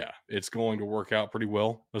going to work out pretty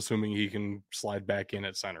well, assuming he can slide back in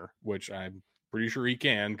at center, which I'm pretty sure he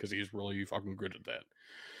can because he's really fucking good at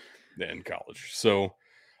that in college. So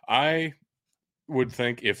I would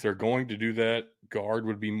think if they're going to do that, guard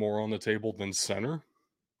would be more on the table than center.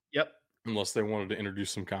 Yep. unless they wanted to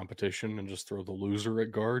introduce some competition and just throw the loser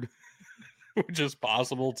at guard, which is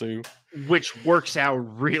possible too. Which works out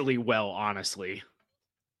really well, honestly.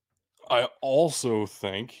 I also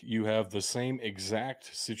think you have the same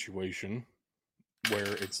exact situation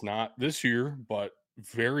where it's not this year, but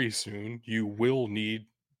very soon you will need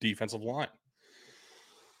defensive line.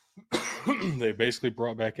 They basically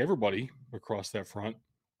brought back everybody across that front.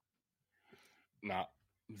 Not,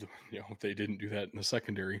 they didn't do that in the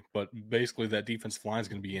secondary, but basically that defensive line is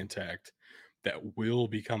going to be intact. That will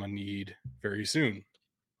become a need very soon.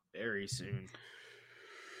 Very soon.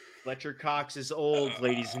 Fletcher Cox is old,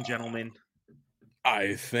 ladies and gentlemen.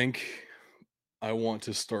 I think I want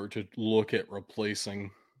to start to look at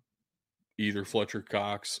replacing either Fletcher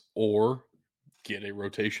Cox or get a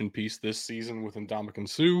rotation piece this season with Ndamukong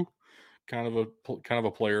Suh. Kind of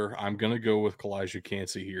a player. I'm going to go with Kalijah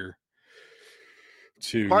Cansey here.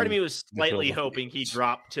 Part of me was slightly hoping he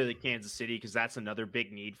dropped to the Kansas City because that's another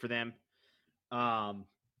big need for them.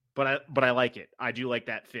 But I like it. I do like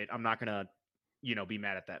that fit. I'm not gonna, be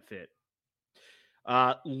mad at that fit.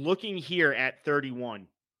 Looking here at 31,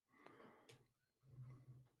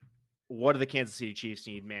 what do the Kansas City Chiefs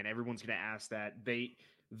need? Man, everyone's gonna ask that.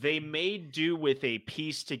 They made do with a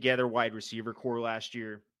piece together wide receiver core last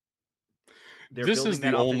year. This is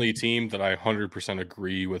the only team that I 100%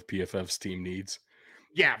 agree with PFF's team needs.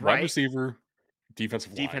 Yeah, right. Wide receiver,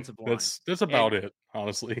 defensive line. That's about it,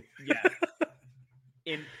 honestly. Yeah.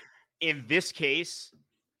 In this case,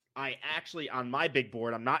 I actually, on my big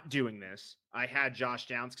board, I'm not doing this. I had Josh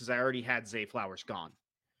Downs because I already had Zay Flowers gone.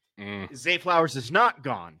 Zay Flowers is not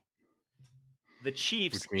gone. The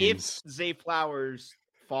Chiefs, if Zay Flowers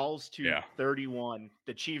falls to 31,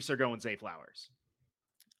 the Chiefs are going Zay Flowers.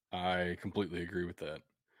 I completely agree with that.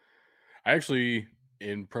 I actually,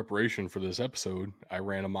 in preparation for this episode, I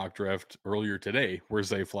ran a mock draft earlier today where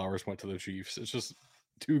Zay Flowers went to the Chiefs. It's just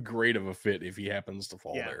too great of a fit if he happens to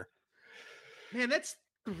fall there. Man, that's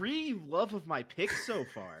 3 love of my picks so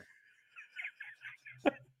far.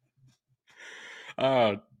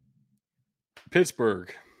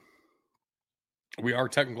 Pittsburgh. We are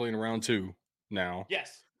technically in round 2 now.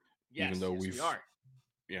 Yes. Even though we are.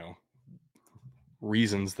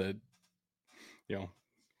 Reasons that,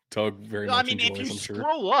 Tug very much enjoys, if you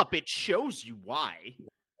scroll up, it shows you why.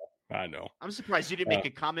 I know. I'm surprised you didn't make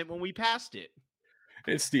a comment when we passed it.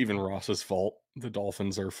 It's Stephen Ross's fault. The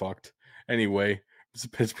Dolphins are fucked. Anyway, the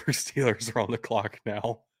Pittsburgh Steelers are on the clock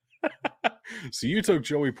now. So you took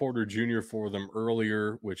Joey Porter Jr. for them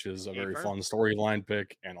earlier, which is a very fun storyline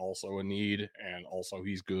pick and also a need, and also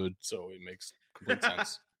he's good, so it makes complete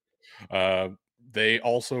sense. They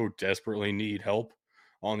also desperately need help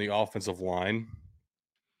on the offensive line.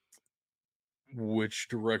 Which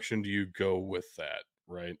direction do you go with that,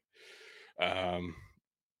 right? I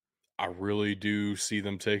really do see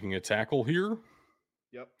them taking a tackle here.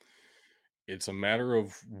 Yep. It's a matter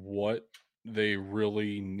of what they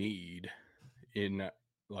really need in,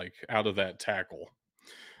 out of that tackle.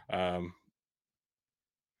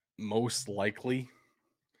 Most likely,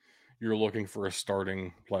 you're looking for a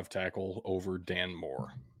starting left tackle over Dan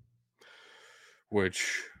Moore.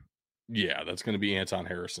 Which, that's going to be Anton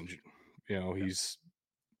Harrison.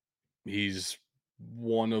 He's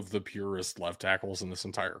one of the purest left tackles in this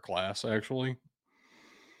entire class, actually,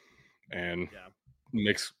 and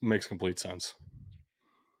makes complete sense.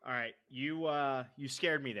 All right, you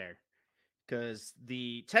scared me there because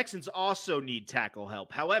the Texans also need tackle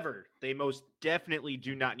help. However, they most definitely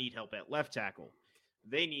do not need help at left tackle.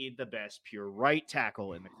 They need the best pure right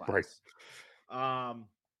tackle in the class. Right.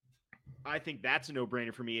 I think that's a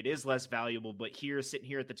no-brainer for me. It is less valuable, but sitting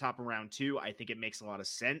here at the top of round 2, I think it makes a lot of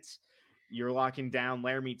sense. You're locking down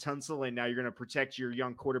Laramie Tunsil, and now you're going to protect your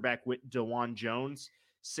young quarterback with DeJuan Jones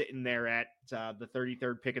sitting there at the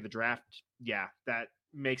 33rd pick of the draft. Yeah, that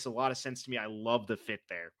makes a lot of sense to me. I love the fit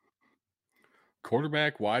there.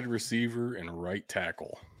 Quarterback, wide receiver, and right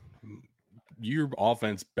tackle. Your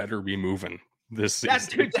offense better be moving this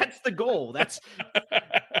season. That's the goal. That's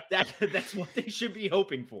what they should be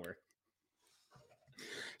hoping for.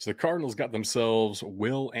 So the Cardinals got themselves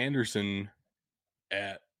Will Anderson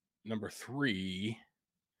at number 3.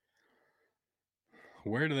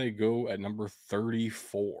 Where do they go at number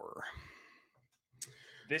 34?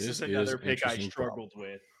 This is another pick I struggled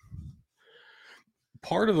with.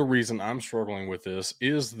 Part of the reason I'm struggling with this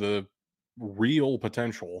is the real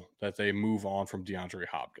potential that they move on from DeAndre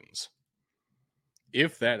Hopkins.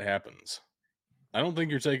 If that happens, I don't think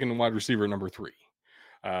you're taking a wide receiver number 3.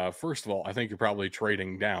 First of all, I think you're probably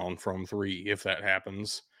trading down from 3 if that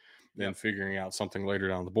happens, then figuring out something later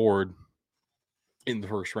down the board in the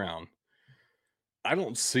first round. I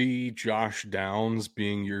don't see Josh Downs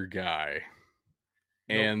being your guy.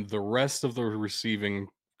 Nope. And the rest of the receiving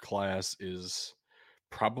class is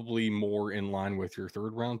probably more in line with your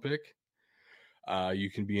third round pick. You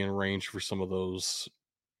can be in range for some of those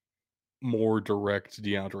more direct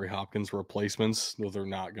DeAndre Hopkins replacements, though they're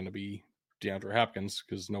not going to be DeAndre Hopkins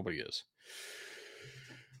because nobody is.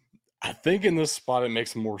 I think in this spot, it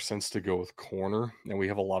makes more sense to go with corner, and we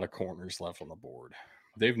have a lot of corners left on the board.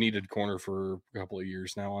 They've needed corner for a couple of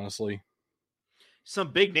years now, honestly.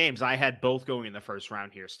 Some big names. I had both going in the first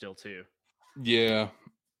round here still, too. Yeah,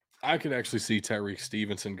 I could actually see Tyreek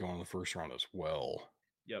Stevenson going in the first round as well.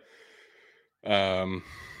 Yep. Um,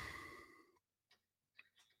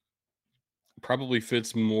 probably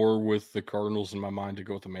fits more with the Cardinals in my mind to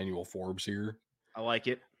go with Emmanuel Forbes here. I like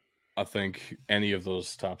it. I think any of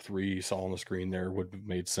those top three you saw on the screen there would have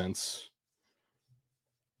made sense,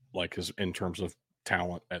 like in terms of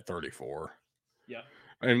talent at 34. Yep.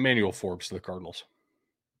 And Emmanuel Forbes to the Cardinals.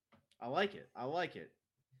 I like it. I like it.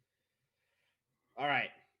 All right.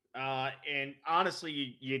 And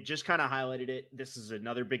honestly, you just kind of highlighted it. This is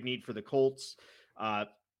another big need for the Colts.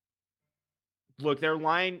 Look, their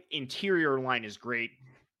interior line is great.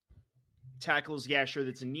 Tackles, yeah, sure,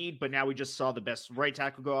 that's a need, but now we just saw the best right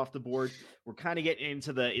tackle go off the board. We're kind of getting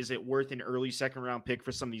into is it worth an early second round pick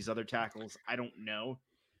for some of these other tackles? I don't know.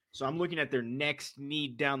 So I'm looking at their next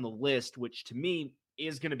need down the list, which to me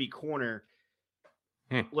is going to be corner.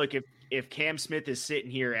 Look, if Cam Smith is sitting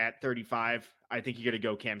here at 35, I think you're going to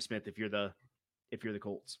go Cam Smith if you're the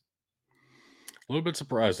Colts. A little bit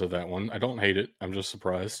surprised at that one. I don't hate it. I'm just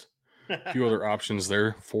surprised. A few other options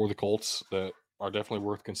there for the Colts that are definitely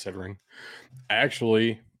worth considering.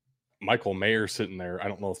 Actually, Michael Mayer sitting there. I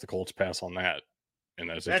don't know if the Colts pass on that in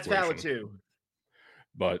that situation. That's valid too.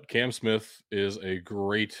 But Cam Smith is a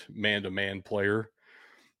great man-to-man player,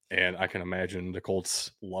 and I can imagine the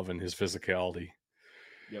Colts loving his physicality.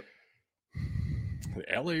 Yep.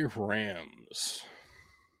 The LA Rams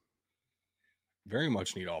very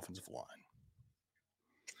much need offensive line.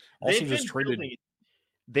 Also, just traded.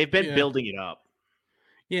 They've been building it up.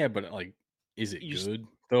 Yeah, but like, is it good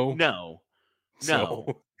though? No.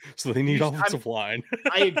 So they need offensive line.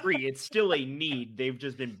 I agree. It's still a need. They've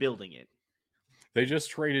just been building it. They just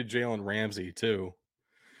traded Jalen Ramsey too.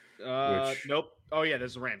 Nope. Oh yeah,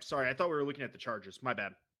 there's the Rams. Sorry, I thought we were looking at the Chargers. My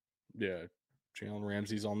bad. Yeah, Jalen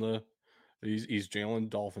Ramsey's on the. He's Jalen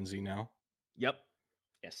Dolphinsy now. Yep.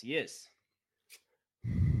 Yes, he is.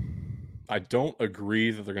 I don't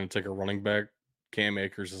agree that they're going to take a running back. Cam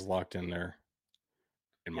Akers is locked in there,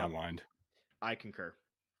 in my mind. I concur.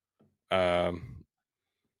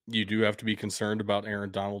 You do have to be concerned about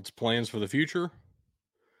Aaron Donald's plans for the future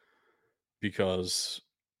because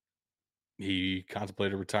he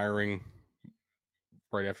contemplated retiring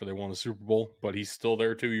right after they won the Super Bowl, but he's still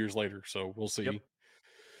there 2 years later, so we'll see. Yep.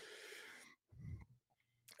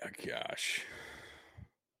 Gosh.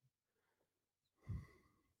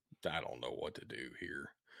 I don't know what to do here.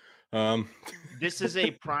 This is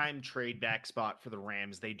a prime trade back spot for the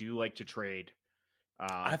Rams. They do like to trade.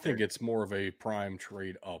 I think it's more of a prime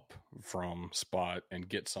trade up from spot and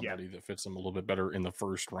get somebody that fits them a little bit better in the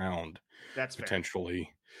first round. That's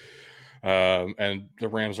potentially. And the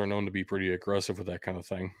Rams are known to be pretty aggressive with that kind of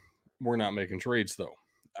thing. We're not making trades, though.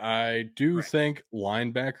 I do think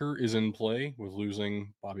linebacker is in play with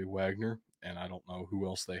losing Bobby Wagner, and I don't know who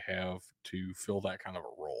else they have to fill that kind of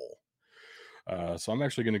a role. So I'm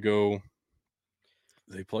actually going to go.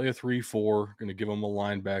 They play a 3-4, going to give them a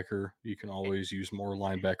linebacker. You can always use more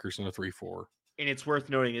linebackers in a 3-4. And it's worth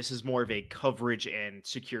noting this is more of a coverage and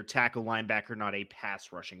secure tackle linebacker, not a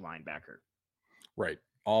pass rushing linebacker. Right.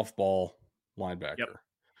 Off-ball linebacker.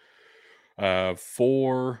 Yep.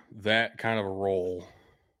 For that kind of a role,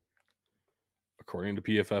 according to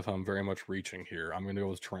PFF, I'm very much reaching here. I'm going to go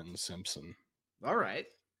with Trenton Simpson. All right.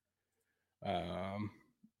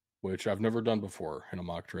 Which I've never done before in a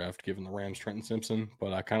mock draft, given the Rams Trenton Simpson,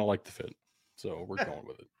 but I kind of like the fit. So we're going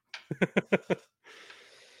with it.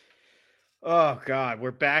 Oh, God.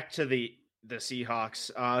 We're back to the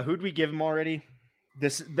Seahawks. Who'd we give him already?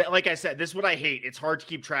 Like I said, this is what I hate. It's hard to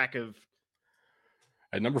keep track of.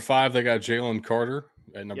 At number 5, they got Jalen Carter.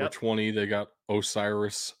 At number 20, they got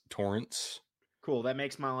Osiris Torrance. Cool. That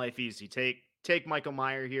makes my life easy. Take Michael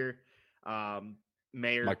Mayer here.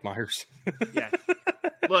 Mayer. Mike Myers. Yeah.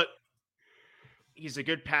 Look, he's a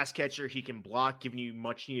good pass catcher. He can block, giving you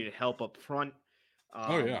much needed help up front.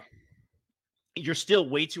 You're still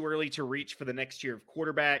way too early to reach for the next year of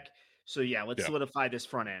quarterback. So, let's solidify this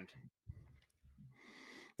front end.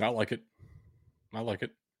 I like it.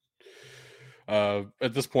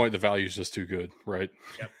 At this point, the value is just too good, right?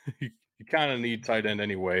 Yep. you kind of need tight end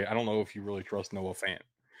anyway. I don't know if you really trust Noah Fant.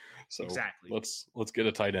 So Exactly. let's get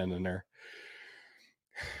a tight end in there.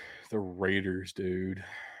 The Raiders, dude.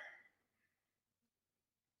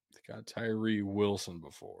 They got Tyree Wilson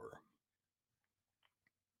before.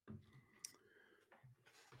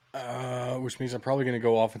 Which means I'm probably going to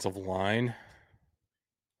go offensive line.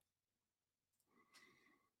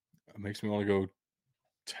 It makes me want to go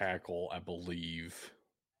tackle, I believe.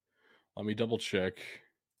 Let me double check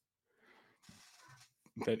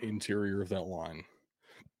that interior of that line.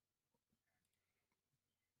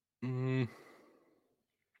 The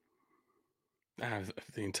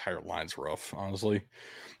entire line's rough, honestly.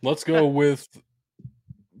 Let's go with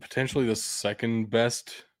potentially the second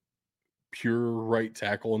best pure right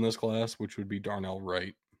tackle in this class, which would be Darnell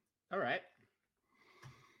Wright. All right.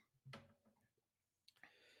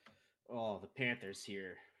 Oh, the Panthers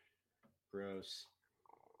here. Gross.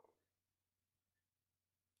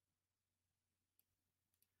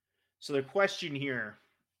 So the question here,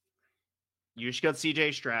 you just got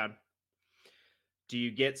CJ Stroud. Do you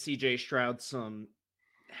get CJ Stroud some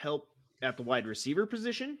help at the wide receiver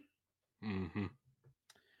position? Mm-hmm.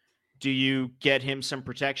 Do you get him some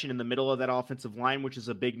protection in the middle of that offensive line, which is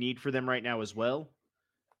a big need for them right now as well?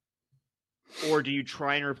 Or do you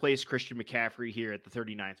try and replace Christian McCaffrey here at the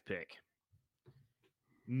 39th pick?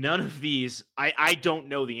 None of these, I don't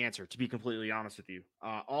know the answer, to be completely honest with you.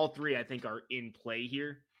 All three, I think, are in play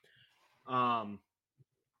here.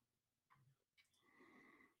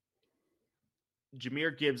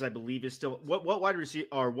 Jahmyr Gibbs, I believe, is still what wide receiver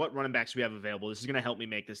or what running backs we have available. This is going to help me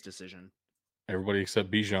make this decision. Everybody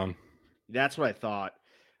except Bijan. That's what I thought.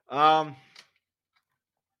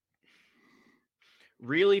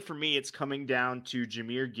 Really, for me, it's coming down to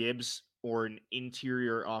Jahmyr Gibbs or an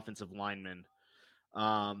interior offensive lineman.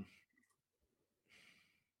 And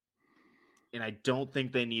I don't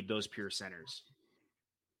think they need those pure centers.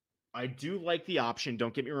 I do like the option,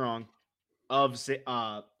 don't get me wrong, of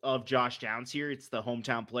Josh Downs here. It's the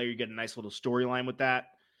hometown player. You get a nice little storyline with that.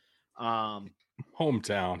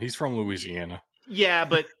 Hometown. He's from Louisiana. Yeah,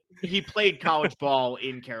 but he played college ball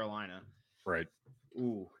in Carolina. Right.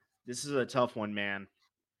 Ooh, this is a tough one, man.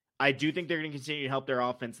 I do think they're going to continue to help their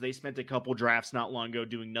offense. They spent a couple drafts not long ago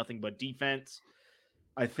doing nothing but defense.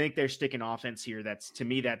 I think they're sticking offense here. To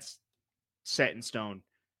me, that's set in stone.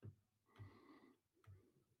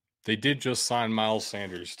 They did just sign Miles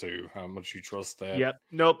Sanders too. How much you trust that? Yep.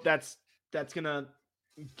 Nope. That's gonna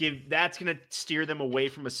steer them away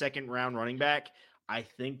from a second round running back. I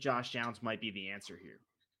think Josh Downs might be the answer here.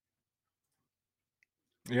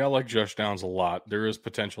 Yeah, I like Josh Downs a lot. There is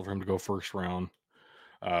potential for him to go first round.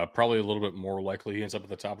 Probably a little bit more likely he ends up at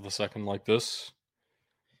the top of the second like this.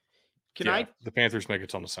 The Panthers make a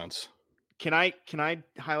ton of sense. Can I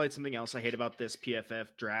highlight something else I hate about this PFF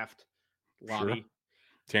draft lobby? Sure.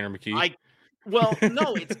 Tanner McKee.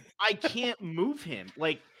 No, I can't move him.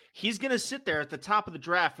 Like, he's gonna sit there at the top of the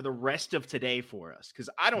draft for the rest of today for us because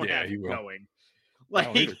I don't have him going.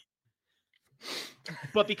 Like,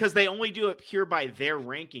 but because they only do it here by their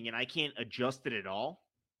ranking and I can't adjust it at all,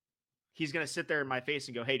 he's gonna sit there in my face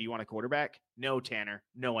and go, "Hey, do you want a quarterback?" No, Tanner.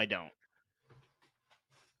 No, I don't.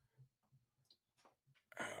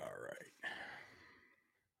 All right.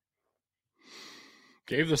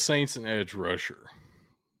 Gave the Saints an edge rusher.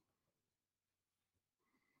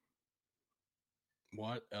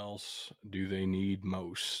 What else do they need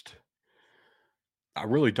most? I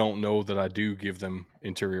really don't know that I do give them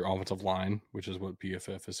interior offensive line, which is what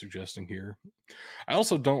PFF is suggesting here. I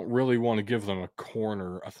also don't really want to give them a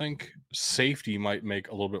corner. I think safety might make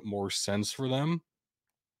a little bit more sense for them.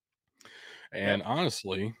 And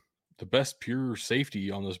honestly, the best pure safety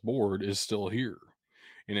on this board is still here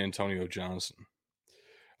in Antonio Johnson.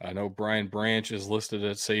 I know Brian Branch is listed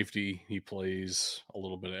at safety. He plays a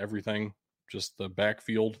little bit of everything, just the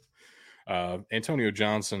backfield. Antonio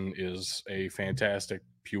Johnson is a fantastic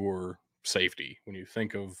pure safety. When you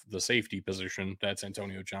think of the safety position, that's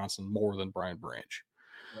Antonio Johnson more than Brian Branch.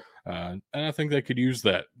 And I think they could use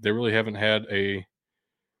that. They really haven't had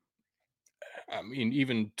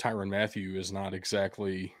even Tyrann Mathieu is not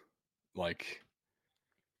exactly like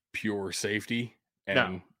pure safety.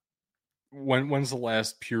 And when's the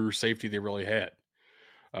last pure safety they really had?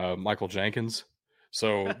 Michael Jenkins.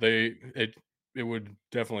 So it would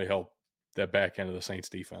definitely help that back end of the Saints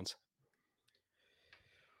defense.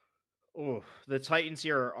 Oh, the Titans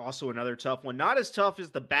here are also another tough one. Not as tough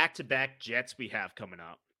as the back-to-back Jets we have coming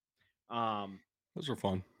up. Those are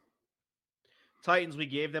fun. Titans, we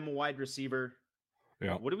gave them a wide receiver.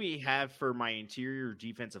 Yeah. What do we have for my interior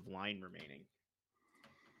defensive line remaining?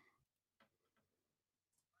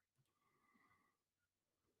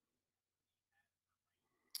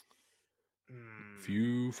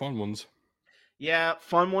 Few fun ones. Yeah,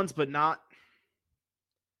 fun ones, but not.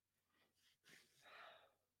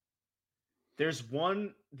 There's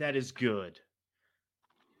one that is good,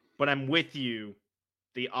 but I'm with you.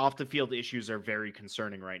 The off the field issues are very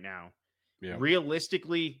concerning right now. Yeah.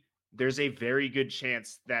 Realistically, there's a very good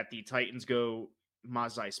chance that the Titans go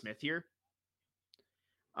Mazai Smith here.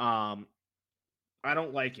 I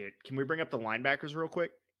don't like it. Can we bring up the linebackers real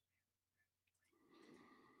quick?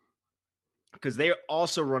 Because they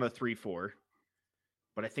also run a 3-4,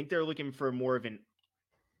 but I think they're looking for more of an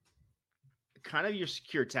kind of your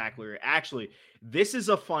secure tackler. Actually, this is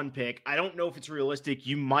a fun pick. I don't know if it's realistic.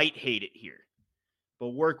 You might hate it here, but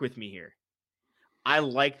work with me here. I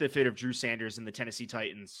like the fit of Drew Sanders in the Tennessee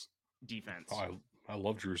Titans defense. I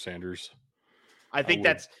love Drew Sanders. I think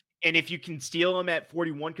that's, and if you can steal him at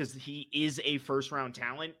 41 because he is a first round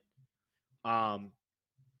talent,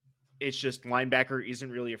 it's just linebacker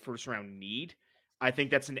isn't really a first round need. I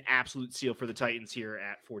think that's an absolute steal for the Titans here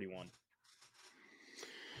at 41.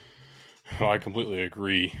 I completely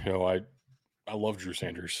agree. I love Drew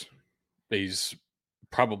Sanders. He's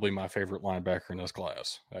probably my favorite linebacker in this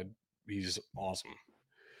class. He's awesome.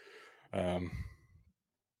 I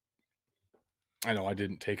know I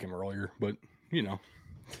didn't take him earlier, but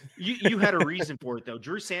you had a reason for it though.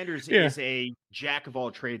 Drew Sanders is a jack of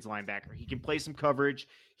all trades linebacker. He can play some coverage.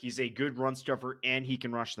 He's a good run stuffer, and he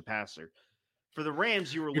can rush the passer. For the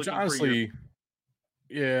Rams, you were looking honestly,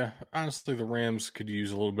 honestly, the Rams could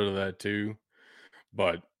use a little bit of that too.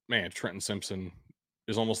 But man, Trenton Simpson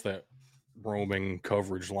is almost that roaming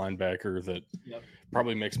coverage linebacker that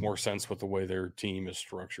probably makes more sense with the way their team is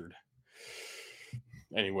structured.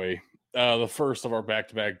 Anyway, the first of our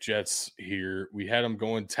back-to-back Jets here, we had them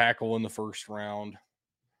going tackle in the first round.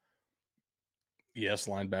 Yes,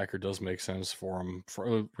 linebacker does make sense for them.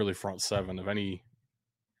 For really, front seven of any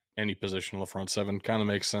position on the front seven kind of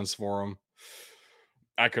makes sense for them.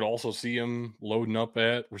 I could also see him loading up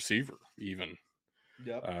at receiver, even.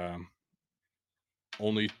 Yep.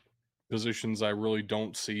 Only positions I really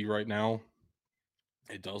don't see right now.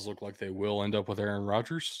 It does look like they will end up with Aaron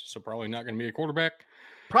Rodgers, so probably not going to be a quarterback.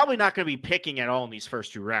 Probably not going to be picking at all in these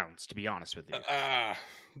first two rounds, to be honest with you.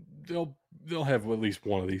 They'll have at least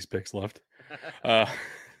one of these picks left.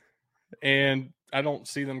 And I don't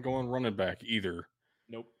see them going running back either.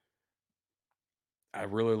 Nope. I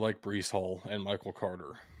really like Breece Hall and Michael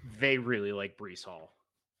Carter. They really like Breece Hall.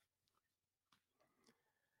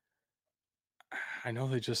 I know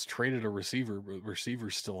they just traded a receiver, but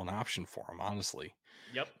receiver's still an option for him, honestly.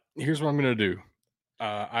 Yep. Here's what I'm going to do.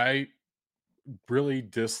 I really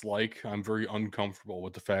I'm very uncomfortable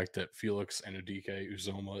with the fact that Felix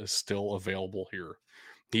Anudike-Uzomah is still available here.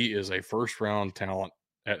 He is a first-round talent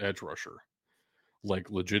at edge rusher. Like,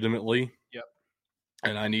 legitimately. Yep.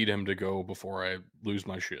 And I need him to go before I lose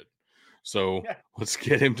my shit. So let's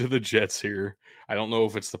get him to the Jets here. I don't know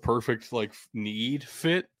if it's the perfect need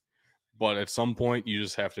fit, but at some point you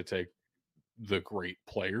just have to take the great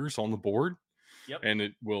players on the board, and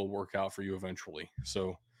it will work out for you eventually.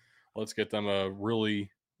 So let's get them a really,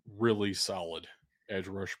 really solid edge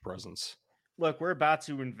rush presence. Look, we're about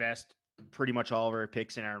to invest pretty much all of our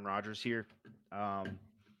picks in Aaron Rodgers here.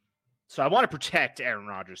 So I want to protect Aaron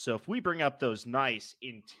Rodgers. So if we bring up those nice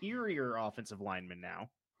interior offensive linemen now.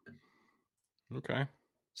 Okay.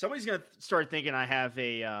 Somebody's going to start thinking I have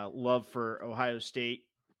a love for Ohio State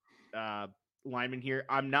lineman here.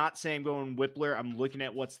 I'm not saying going Whippler. I'm looking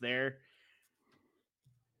at what's there.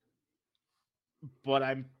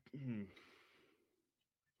 But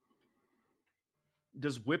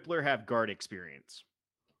Does Whippler have guard experience?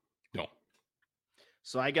 No.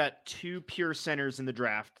 So I got two pure centers in the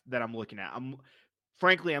draft that I'm looking at. I'm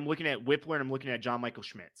looking at Whippler and I'm looking at John Michael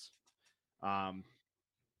Schmitz. Out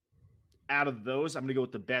of those, I'm going to go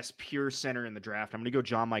with the best pure center in the draft. I'm going to go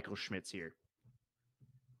John Michael Schmitz here.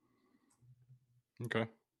 Okay.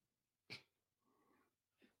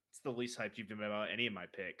 It's the least hyped you've been about any of my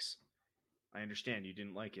picks. I understand you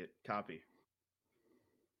didn't like it. Copy.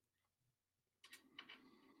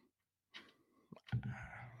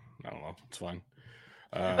 I don't know. It's fine.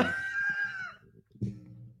 I'm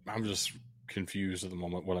just confused at the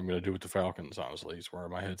moment what I'm going to do with the Falcons, honestly. Is where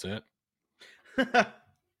my head's at.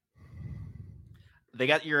 They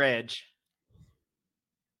got your edge.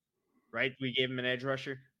 Right? We gave him an edge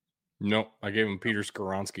rusher? Nope. I gave him Peter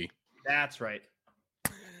Skoronski. That's right.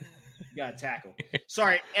 You got to tackle.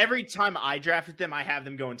 Sorry, every time I drafted them, I have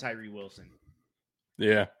them going Tyree Wilson.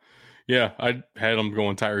 Yeah. Yeah, I had them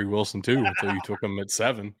going Tyree Wilson too until you took him at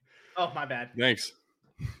 7. Oh, my bad. Thanks.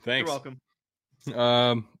 You're welcome.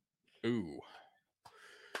 Ooh.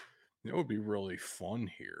 It would be really fun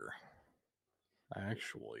here.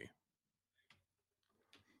 actually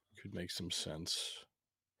could make some sense.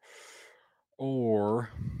 Or,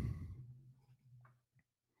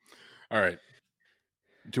 all right,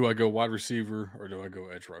 do I go wide receiver or do I go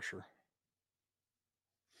edge rusher?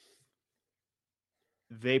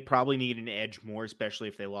 They probably need an edge more, especially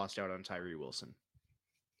if they lost out on Tyree Wilson.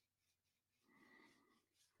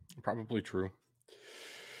 Probably true.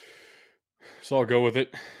 So I'll go with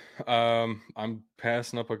it. I'm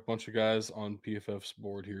passing up a bunch of guys on PFF's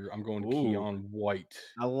board here. I'm going Ooh, Keon White.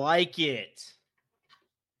 I like it.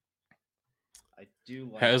 I do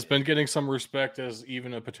like Has it. been getting some respect as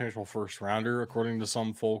even a potential first rounder. According to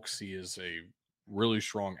some folks, he is a really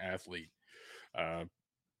strong athlete. Uh,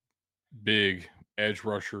 big edge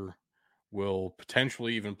rusher, will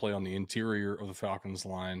potentially even play on the interior of the Falcons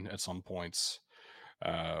line at some points.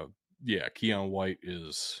 Yeah, Keon White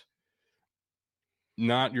is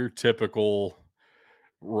not your typical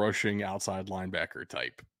rushing outside linebacker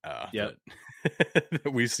type Yep.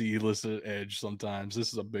 that we see listed at edge sometimes.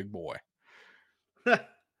 This is a big boy.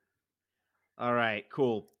 All right,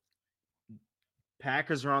 cool.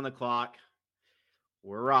 Packers are on the clock.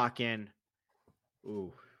 We're rocking.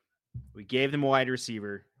 Ooh, we gave them a wide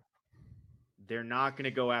receiver. They're not going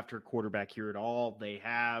to go after a quarterback here at all. They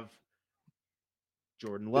have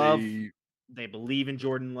Jordan Love. They, They believe in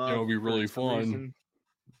Jordan Love it'd be for really some fun. reason.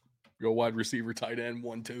 Go wide receiver, tight end,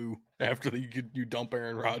 1-2 after you dump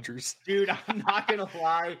Aaron Rodgers. Dude, I'm not going to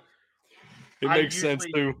lie. It makes sense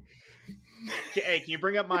too. Hey, can you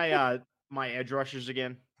bring up my my edge rushers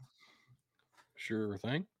again? Sure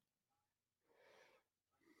thing.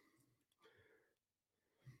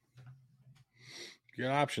 You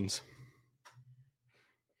got options.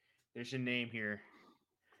 There's a name here.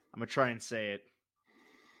 I'm going to try and say it.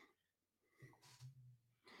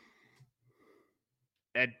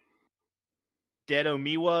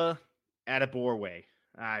 Dedomiwa Adeborwe.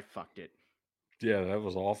 I fucked it. Yeah, that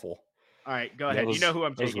was awful. All right, go ahead. You know who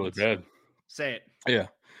I'm That was taking. really bad. Say it. Yeah.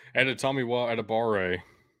 And at Tommy at a Barre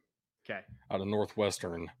Okay. out of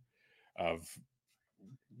Northwestern of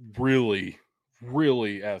really,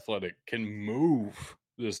 really athletic, can move.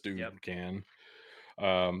 This dude can.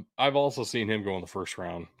 I've also seen him go in the first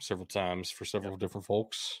round several times for several different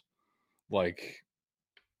folks. Like,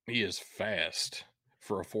 he is fast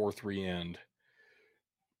for a 4-3 end.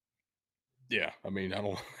 Yeah, I mean, I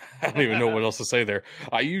don't even know what else to say there.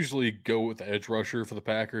 I usually go with the edge rusher for the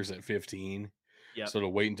Packers at 15. Yep. So to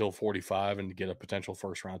wait until 45 and to get a potential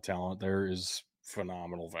first round talent there is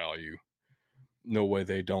phenomenal value. No way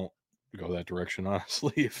they don't go that direction,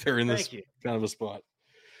 honestly, if they're in this kind of a spot.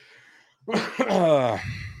 The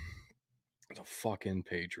fucking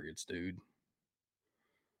Patriots, dude.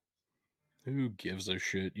 Who gives a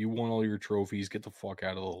shit? You won all your trophies. Get the fuck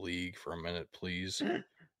out of the league for a minute, please.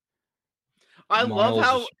 I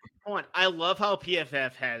love how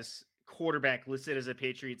PFF has quarterback listed as a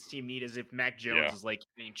Patriots team need as if Mac Jones is like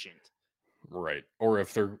ancient. Right. Or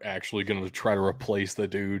if they're actually going to try to replace the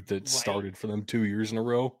dude that started for them 2 years in a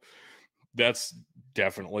row. That's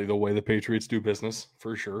definitely the way the Patriots do business,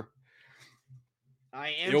 for sure. I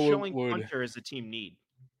am showing Hunter as a team need.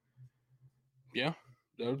 Yeah,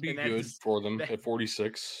 that would be good for them at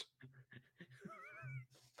 46.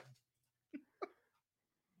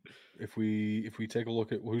 If we take a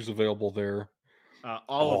look at who's available there,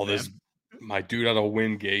 all of them. My dude out of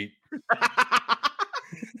Wingate.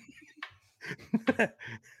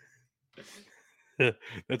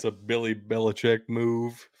 That's a Billy Belichick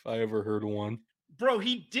move, if I ever heard one. Bro,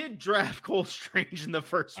 he did draft Cole Strange in the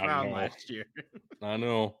first round last year. I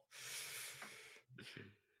know.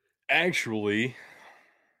 Actually,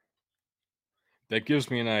 that gives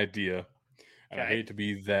me an idea. And I hate to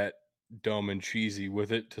be that dumb and cheesy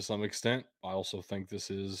with it to some extent. I also think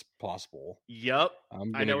this is possible. Yep.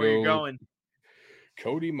 I know where you're going.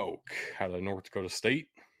 Cody Moak out of North Dakota State.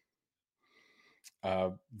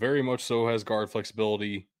 Very much so has guard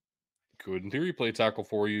flexibility. Could, in theory, play tackle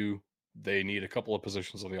for you. They need a couple of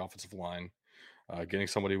positions on the offensive line. Getting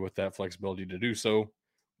somebody with that flexibility to do so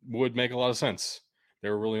would make a lot of sense.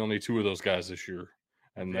 There were really only two of those guys this year.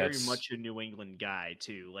 And very that's much a New England guy,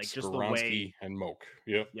 too. Like, just Skoronski the way. And Moak.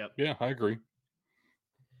 Yep. Yeah, I agree.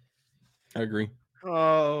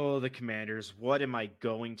 Oh, the Commanders. What am I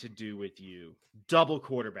going to do with you? Double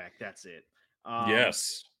quarterback. That's it.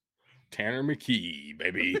 Yes. Tanner McKee,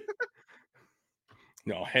 baby.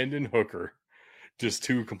 No, Hendon Hooker. Just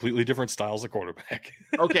two completely different styles of quarterback.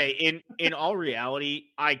 Okay, in all reality,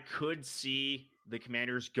 I could see the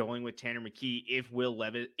Commanders going with Tanner McKee if Will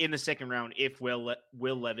Levis in the second round. If Will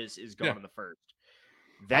Levis is gone in the first,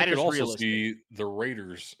 I That could is also realistic. see the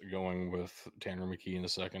Raiders going with Tanner McKee in a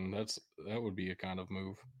second. That would be a kind of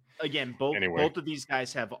move. Again, Anyway, both of these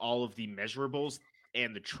guys have all of the measurables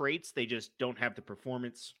and the traits. They just don't have the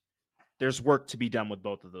performance. There's work to be done with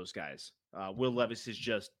both of those guys. Will Levis is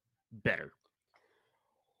just better.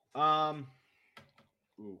 Um,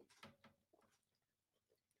 ooh.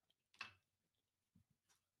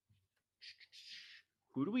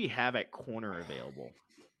 Who do we have at corner available?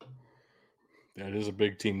 that is a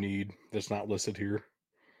big team need that's not listed here.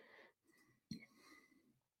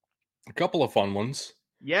 A couple of fun ones.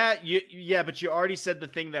 Yeah, but you already said the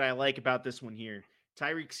thing that I like about this one here.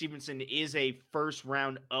 Tyreek Stevenson is a first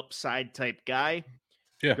round upside type guy.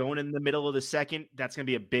 Yeah. Going in the middle of the second, that's going to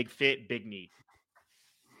be a big fit, big need.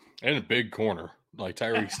 And a big corner. Like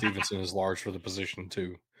Tyreek Stevenson is large for the position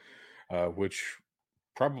too, which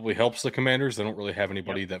probably helps the Commanders. They don't really have Yep.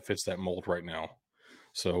 anybody that fits that mold right now.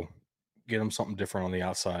 So get them something different on the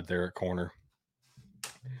outside there at corner.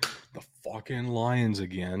 The fucking Lions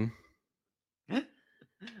again.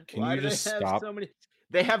 Can Why you do they just have stop? so many?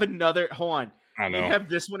 They have another. Hold on. I We know. have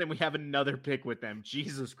this one and we have another pick with them.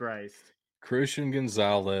 Jesus Christ. Christian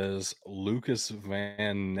Gonzalez, Lucas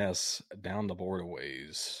Van Ness down the board a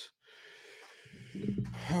ways.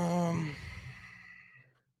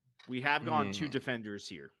 We have gone two defenders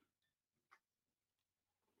here.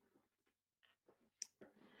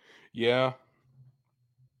 Yeah,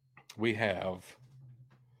 we have.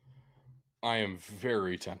 I am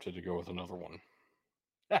very tempted to go with another one.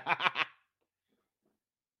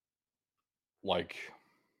 Like,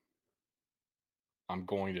 I'm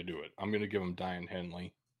going to do it. I'm going to give him Diane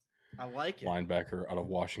Henley, I like it. linebacker out of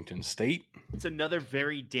Washington State. It's another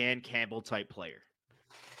very Dan Campbell type player.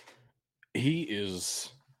 He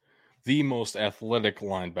is the most athletic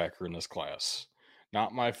linebacker in this class.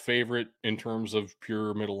 Not my favorite in terms of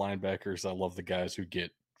pure middle linebackers. I love the guys who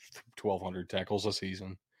get 1,200 tackles a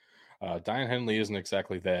season. Diane Henley isn't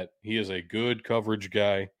exactly that. He is a good coverage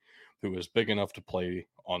guy who is big enough to play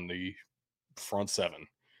on the front seven,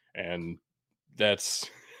 and that's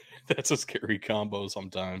a scary combo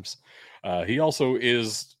sometimes. He also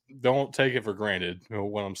is. Don't take it for granted. You know,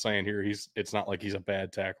 what I'm saying here, it's not like he's a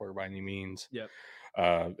bad tackler by any means. Yep.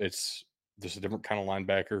 It's just a different kind of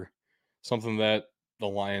linebacker, something that the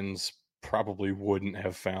Lions probably wouldn't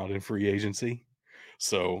have found in free agency.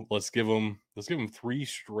 So let's give them 3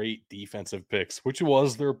 straight defensive picks, which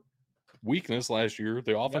was their weakness last year.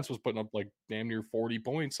 The offense was putting up like damn near 40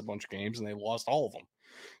 points a bunch of games, and they lost all of them.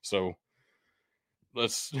 So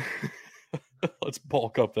let's let's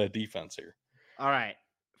bulk up that defense here. All right.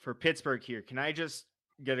 For Pittsburgh here, can I just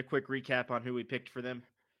get a quick recap on who we picked for them?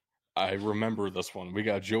 I remember this one. We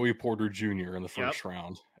got Joey Porter Jr. in the first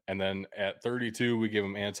round, and then at 32, we give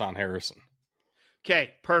him Anton Harrison.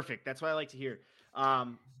 Okay, perfect. That's what I like to hear.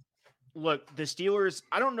 Look, the Steelers,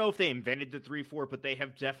 I don't know if they invented the 3-4, but they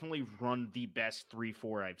have definitely run the best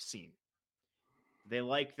 3-4 I've seen. They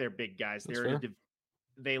like their big guys.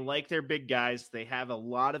 They like their big guys. They have a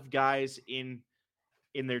lot of guys in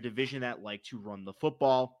their division that like to run the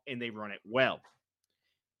football, and they run it well.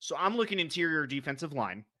 So I'm looking interior defensive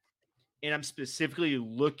line, and I'm specifically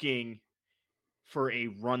looking for a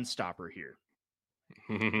run stopper here.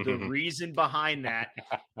 The reason behind that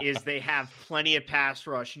is they have plenty of pass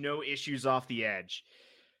rush, no issues off the edge.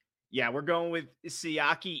 Yeah, we're going with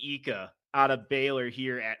Siaki Ika out of Baylor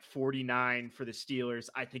here at 49 for the Steelers.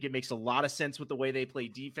 I think it makes a lot of sense with the way they play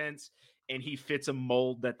defense, and he fits a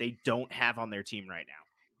mold that they don't have on their team right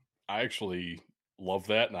now. I actually love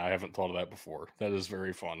that, and I haven't thought of that before. That is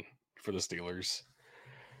very fun for the Steelers.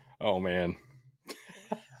 Oh, man.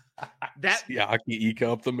 That Siaki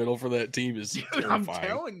Ika up the middle for that team is terrifying. I'm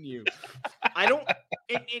telling you. I don't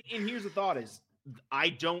and here's the thought is I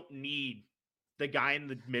don't need the guy in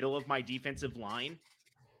the middle of my defensive line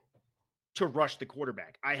to rush the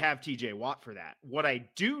quarterback. I have TJ Watt for that. What I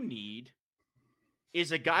do need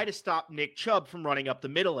is a guy to stop Nick Chubb from running up the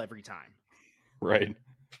middle every time. Right.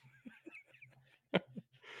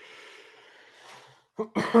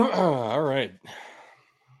 All right.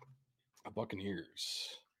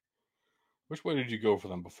 Buccaneers. Which way did you go for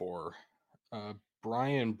them before?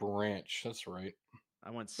 Brian Branch. That's right.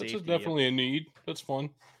 I went safety. That's definitely a need. That's fun.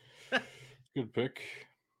 Good pick.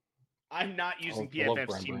 I'm not using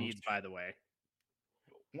PFF's team needs, by the way.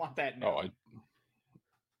 Want that? No.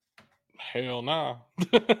 Hell nah.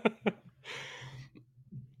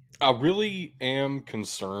 I really am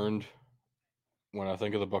concerned when I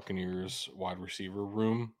think of the Buccaneers wide receiver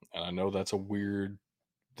room, and I know that's a weird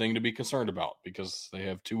thing to be concerned about because they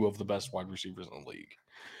have 2 of the best wide receivers in the league.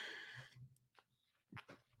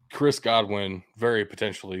 Chris Godwin very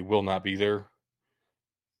potentially will not be there.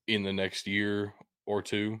 in the next year or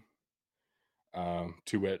two.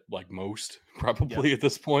 Two at like most, Yep. probably at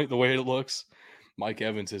this point, the way it looks. Mike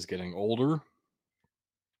Evans is getting older.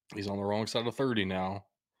 He's on the wrong side of 30 now.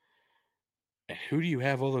 And who do you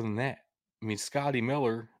have other than that? I mean, Scotty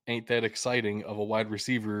Miller ain't that exciting of a wide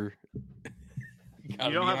receiver. You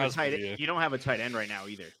Gotta don't be have a honest with tight. you. You don't have a tight end right now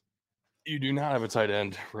either. You do not have a tight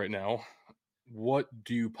end right now. What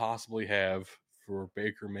do you possibly have for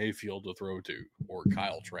Baker Mayfield to throw to or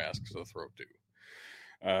Kyle Trask to throw to?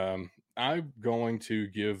 I'm going to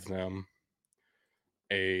give them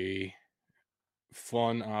a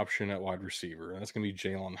fun option at wide receiver. That's going to be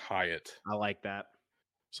Jalen Hyatt. I like that.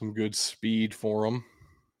 Some good speed for him.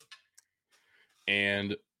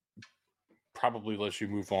 And probably let you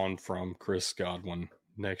move on from Chris Godwin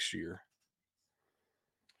next year.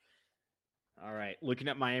 All right. Looking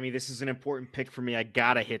at Miami, this is an important pick for me. I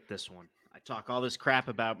got to hit this one. I talk all this crap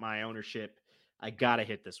about my ownership. I got to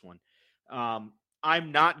hit this one.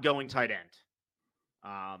 I'm not going tight end.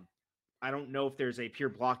 I don't know if there's a pure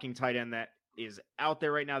blocking tight end that is out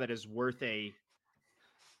there right now that is worth a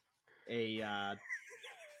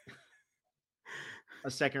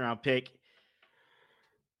second round pick.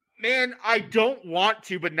 Man, I don't want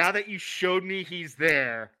to, but now that you showed me he's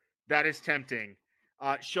there, that is tempting.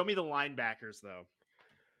 Show me the linebackers, though.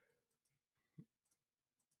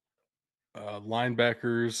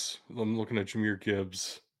 Linebackers, I'm looking at Jahmyr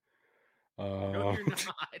Gibbs. No, you're not.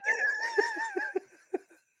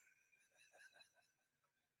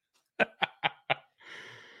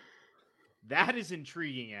 That is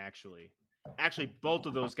intriguing, actually. Actually, both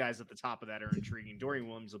of those guys at the top of that are intriguing. Dorian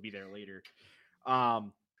Williams will be there later.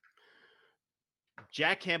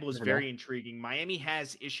 Jack Campbell is very intriguing. Miami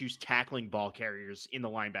has issues tackling ball carriers in the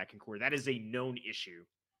linebacking core. That is a known issue.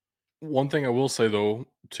 One thing I will say, though,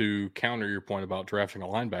 to counter your point about drafting a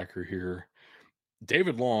linebacker here,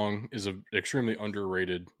 David Long is an extremely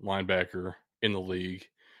underrated linebacker in the league.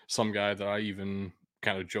 Some guy that I even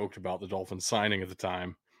kind of joked about the Dolphins signing at the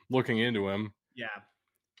time. Looking into him, yeah,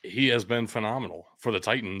 he has been phenomenal for the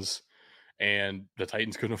Titans, and the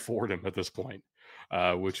Titans couldn't afford him at this point,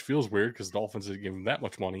 which feels weird because the Dolphins didn't give him that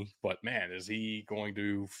much money. But man, is he going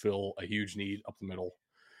to fill a huge need up the middle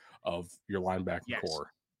of your linebacking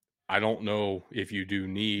core? I don't know if you do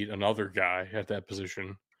need another guy at that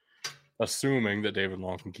position, assuming that David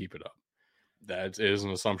Long can keep it up. That is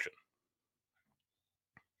an assumption.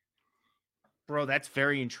 Bro, that's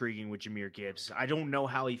very intriguing with Jahmyr Gibbs. I don't know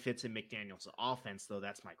how he fits in McDaniel's offense, though.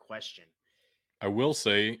 That's my question. I will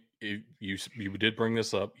say, if you did bring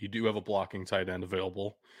this up, you do have a blocking tight end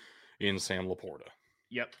available in Sam Laporta.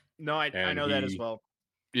 Yep. No, I know that as well.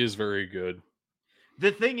 Is very good.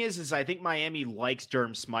 The thing is I think Miami likes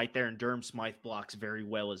Durham Smythe there, and Durham Smythe blocks very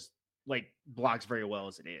well as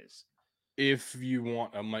it is. If you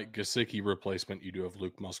want a Mike Gesicki replacement, you do have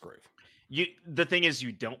Luke Musgrave. The thing is,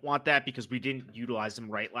 you don't want that because we didn't utilize him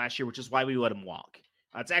right last year, which is why we let him walk.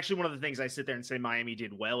 It's actually one of the things I sit there and say Miami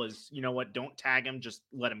did well is, you know what, don't tag him, just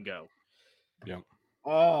let him go. Yeah.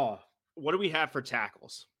 Oh, what do we have for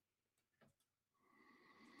tackles?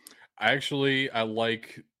 I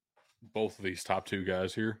like both of these top two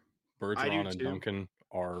guys here. Bergeron and Duncan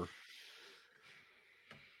are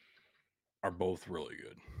both really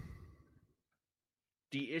good.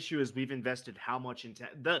 The issue is we've invested how much into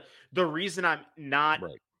the reason I'm not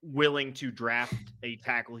willing to draft a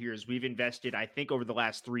tackle here is we've invested, I think, over the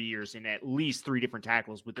last 3 years in at least 3 different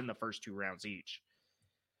tackles within the first 2 rounds each.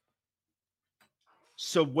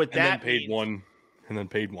 So what that paid one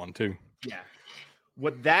too. Yeah.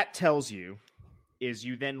 What that tells you is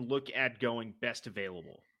you then look at going best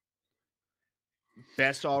available.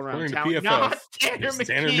 Best all-around talent. PFF, not Tanner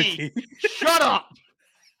McKee. Shut up.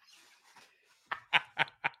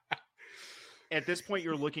 At this point,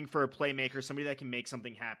 you're looking for a playmaker, somebody that can make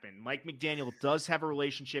something happen. Mike McDaniel does have a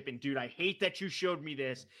relationship, and dude, I hate that you showed me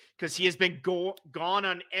this because he has been gone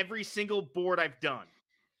on every single board I've done.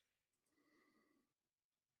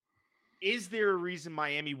 Is there a reason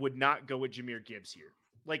Miami would not go with Jahmyr Gibbs here?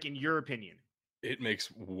 Like, in your opinion? It makes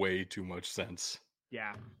way too much sense.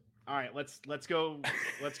 Yeah. All right, let's go.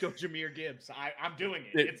 Let's go Jahmyr Gibbs. I'm doing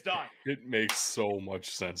it. It's done. It makes so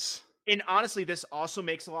much sense. And honestly, this also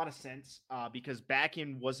makes a lot of sense because back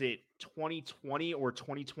in, was it 2020 or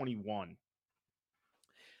 2021?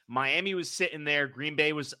 Miami was sitting there. Green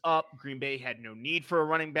Bay was up. Green Bay had no need for a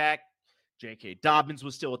running back. J.K. Dobbins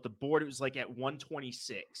was still at the board. It was like at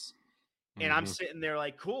 126. And I'm sitting there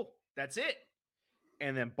like, cool, that's it.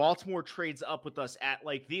 And then Baltimore trades up with us at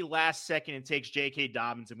like the last second and takes J.K.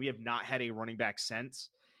 Dobbins, and we have not had a running back since.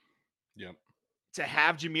 Yep. To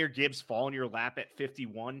have Jahmyr Gibbs fall in your lap at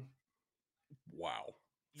 51. Wow.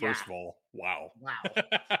 First Yeah. of all, wow. Wow.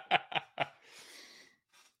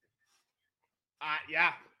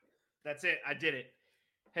 Yeah. That's it. I did it.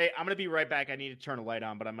 Hey, I'm going to be right back. I need to turn a light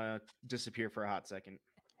on, but I'm going to disappear for a hot second.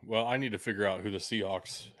 Well, I need to figure out who the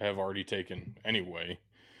Seahawks have already taken anyway.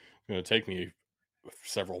 It's going to take me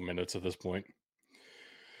several minutes at this point.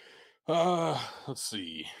 Let's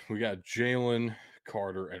see. We got Jalen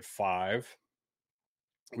Carter at 5.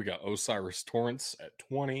 We got Osiris Torrance at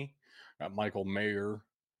 20. Got Michael Mayer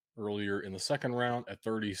earlier in the second round at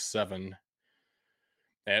 37.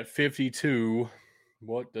 At 52,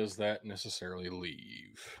 what does that necessarily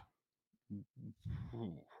leave?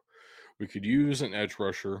 We could use an edge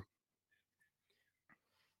rusher.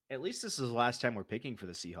 At least this is the last time we're picking for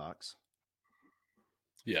the Seahawks.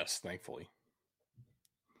 Yes, thankfully.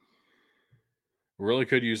 We really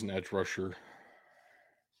could use an edge rusher.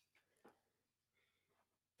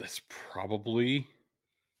 That's probably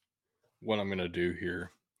what I'm going to do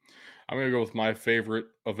here. I'm going to go with my favorite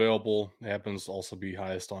available. It happens to also be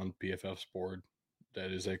highest on PFF's board.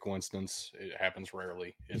 That is a coincidence. It happens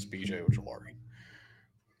rarely. It's BJ Ojolari.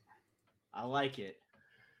 I like it.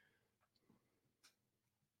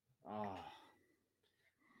 Oh.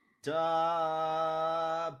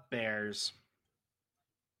 Duh, Bears.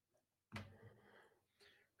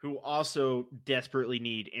 Who also desperately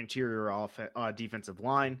need interior defensive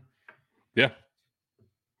line. Yeah.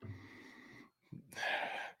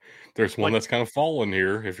 There's one that's kind of fallen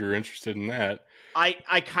here if you're interested in that.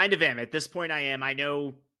 I kind of am. At this point, I am. I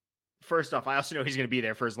know, first off, I also know he's going to be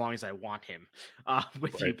there for as long as I want him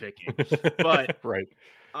with you picking. But right.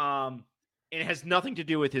 It has nothing to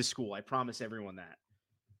do with his school. I promise everyone that.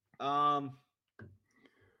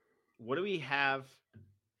 What do we have?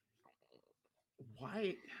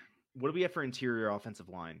 What do we have for interior offensive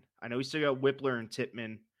line? I know we still got Whippler and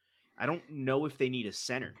Tippmann. I don't know if they need a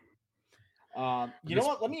center. You know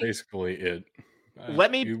what? Basically it.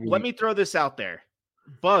 Let me throw this out there.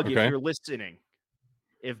 Bug, if you're listening,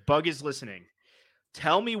 if Bug is listening,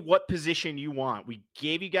 tell me what position you want. We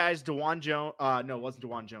gave you guys DeJuan Jones. No, it wasn't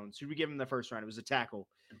DeJuan Jones. Who did we give him the first round? It was a tackle.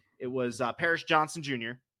 It was Parrish Johnson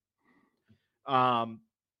Jr.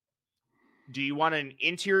 Do you want an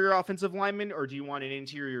interior offensive lineman or do you want an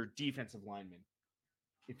interior defensive lineman?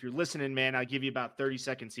 If you're listening, man, I'll give you about 30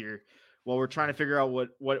 seconds here while we're trying to figure out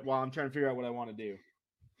while I'm trying to figure out what I want to do.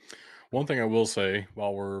 One thing I will say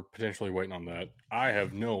while we're potentially waiting on that, I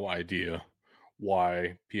have no idea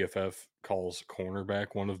why PFF calls cornerback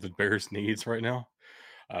one of the Bears' needs right now.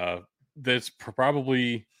 That's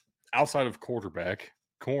probably outside of quarterback.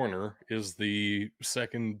 Corner is the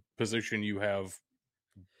second position you have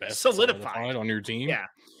best solidified on your team. Yeah.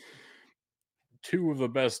 Two of the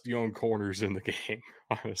best young corners in the game,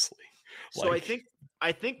 honestly. So I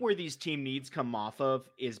think where these team needs come off of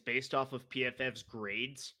is based off of PFF's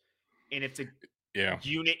grades. And if the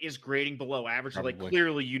unit is grading below average, like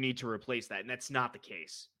clearly you need to replace that. And that's not the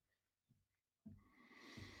case.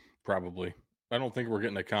 Probably. I don't think we're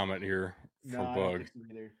getting a comment here for Bug. I don't think so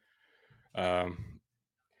either.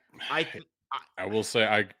 I will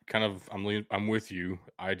say I'm with you.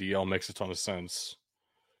 IDL makes a ton of sense.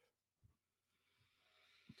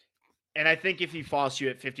 And I think if he falls you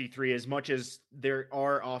at 53, as much as there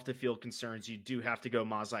are off the field concerns, you do have to go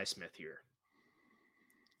Mazai Smith here.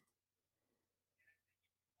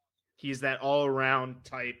 He's that all around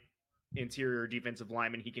type interior defensive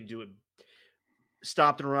lineman. He can do it,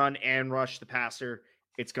 stop the run and rush the passer.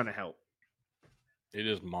 It's going to help. It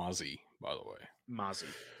is Mozzie, by the way. Mozzie.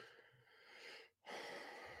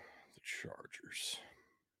 The Chargers.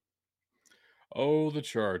 Oh, the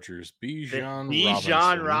Chargers.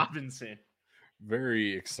 Bijan Robinson.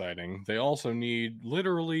 Very exciting. They also need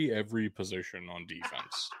literally every position on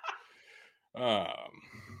defense.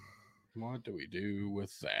 What do we do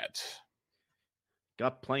with that?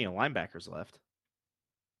 Got plenty of linebackers left.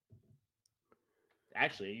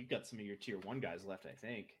 Actually, you've got some of your tier 1 guys left, I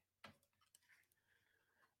think.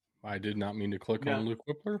 I did not mean to click on Luke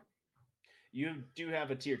Whippler. You do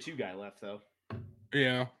have a tier 2 guy left, though.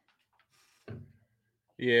 Yeah.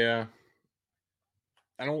 Yeah.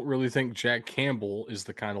 I don't really think Jack Campbell is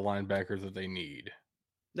the kind of linebacker that they need.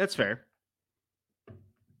 That's fair.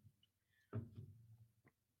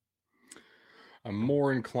 I'm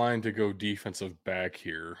more inclined to go defensive back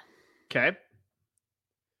here. Okay.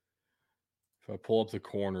 If I pull up the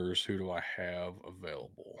corners, who do I have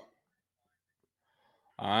available?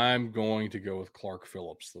 I'm going to go with Clark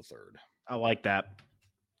Phillips III. I like that.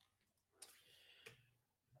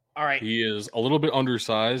 All right. He is a little bit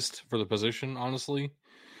undersized for the position, honestly,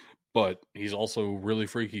 but he's also really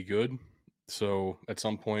freaky good. So at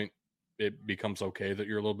some point, it becomes okay that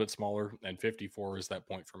you're a little bit smaller, and 54 is that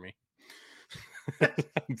point for me.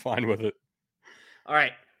 I'm fine with it. All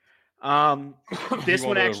right. This You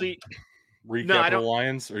one want actually, to no, recap I of the don't.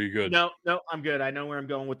 Lions? Or are you good? No, I'm good. I know where I'm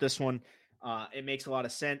going with this one. It makes a lot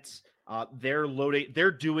of sense. They're loading.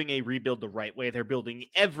 They're doing a rebuild the right way. They're building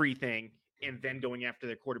everything and then going after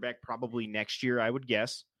their quarterback probably next year, I would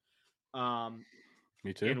guess. Um,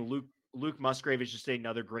 Me too. and Luke Musgrave is just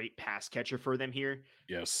another great pass catcher for them here.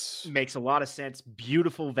 Yes. Makes a lot of sense.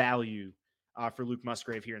 Beautiful value for Luke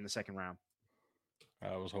Musgrave here in the second round.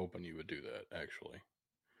 I was hoping you would do that, actually.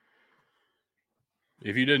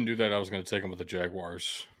 If you didn't do that, I was going to take him with the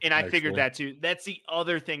Jaguars. And I figured actually. that too. That's the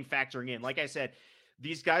other thing factoring in. Like I said,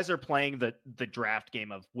 these guys are playing the draft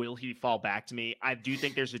game of will he fall back to me? I do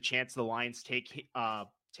think there's a chance the Lions take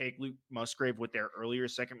Luke Musgrave with their earlier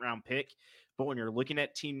second round pick. But when you're looking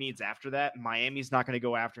at team needs after that, Miami's not going to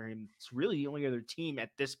go after him. It's really the only other team at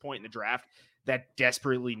this point in the draft that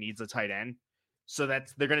desperately needs a tight end. So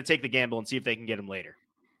they're going to take the gamble and see if they can get him later.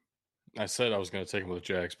 I said I was going to take him with the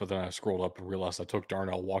Jags, but then I scrolled up and realized I took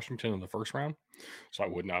Darnell Washington in the first round, so I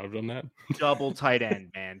would not have done that. Double tight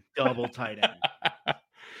end, man. Double tight end.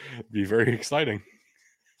 Be very exciting.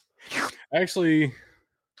 Actually,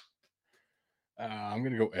 I'm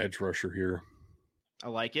going to go edge rusher here. I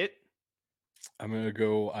like it. I'm going to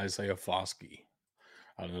go Isaiah Foskey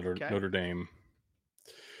out of Notre Dame.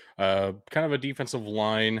 Kind of a defensive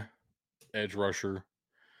line edge rusher.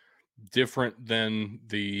 Different than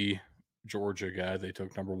the Georgia guy they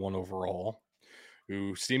took number 1 overall,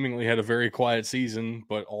 who seemingly had a very quiet season,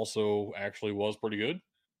 but also actually was pretty good.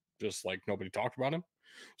 Just like nobody talked about him.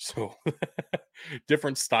 So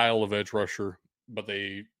different style of edge rusher, but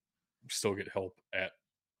they still get help at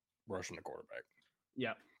rushing the quarterback.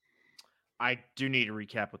 Yeah. I do need to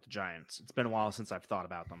recap with the Giants. It's been a while since I've thought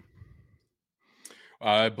about them.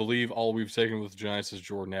 I believe all we've taken with the Giants is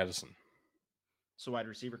Jordan Addison. So wide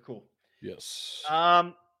receiver, cool. Yes.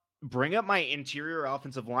 Bring up my interior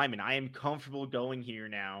offensive lineman. I am comfortable going here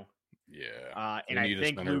now. Yeah. And I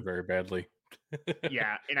think Luke very badly.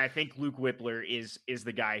 Yeah, and I think Luke Whippler is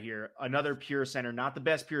the guy here. Another pure center, not the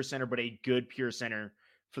best pure center, but a good pure center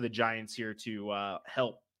for the Giants here to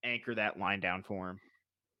help anchor that line down for him.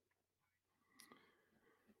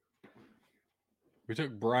 We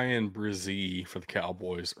took Brian Brzee for the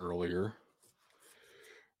Cowboys earlier,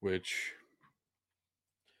 which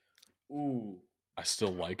I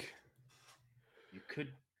still like. You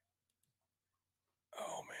could.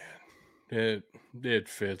 Oh man, it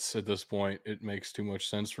fits at this point. It makes too much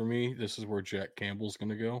sense for me. This is where Jack Campbell's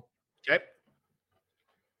going to go. Okay.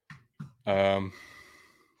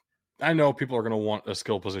 I know people are going to want a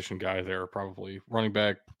skill position guy there, probably running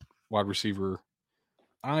back, wide receiver.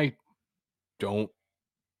 I don't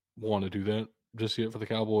want to do that just yet for the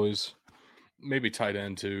Cowboys. Maybe tight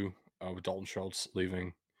end too, with Dalton Schultz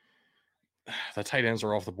leaving. The tight ends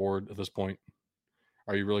are off the board at this point.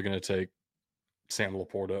 Are you really going to take Sam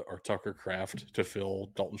Laporta or Tucker Kraft to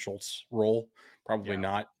fill Dalton Schultz's role? Probably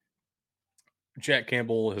not. Jack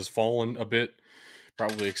Campbell has fallen a bit.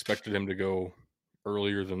 Probably expected him to go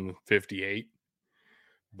earlier than 58,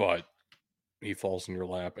 but he falls in your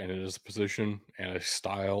lap, and it is a position and a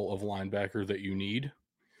style of linebacker that you need.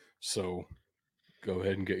 So go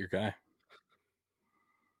ahead and get your guy.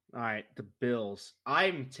 All right, the Bills.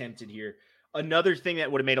 I'm tempted here. Another thing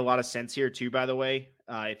that would have made a lot of sense here, too, by the way,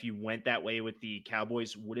 if you went that way with the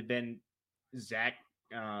Cowboys, would have been Zach.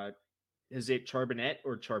 Is it Charbonnet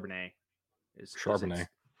or Charbonnet? Charbonnet.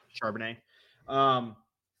 Charbonnet.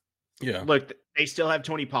 Yeah. Look, they still have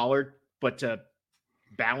Tony Pollard, but to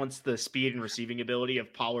balance the speed and receiving ability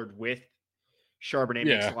of Pollard with Charbonnet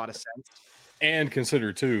makes a lot of sense. And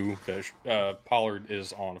consider, too, that Pollard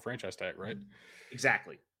is on a franchise tag, right?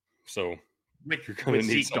 Exactly. So with you're going to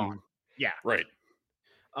need Zeke gone. Yeah. Right.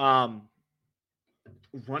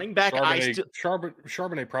 Running back,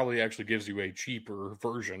 Charbonnet probably actually gives you a cheaper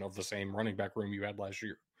version of the same running back room you had last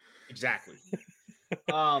year. Exactly.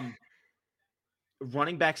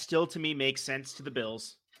 Running back still to me makes sense to the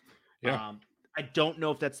Bills. Yeah. I don't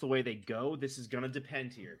know if that's the way they go. This is going to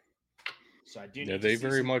depend here. So I do. Yeah, they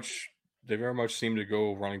very much seem to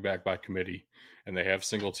go running back by committee, and they have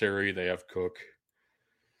Singletary, they have Cook.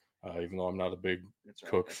 Even though I'm not a big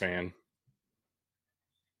Cook fan. Right.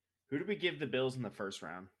 Who did we give the Bills in the first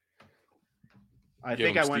round? I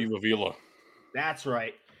think I went Steve Avila. That's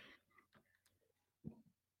right.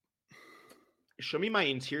 Show me my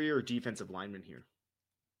interior or defensive lineman here.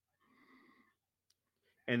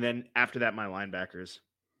 And then after that, my linebackers.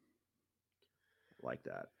 Like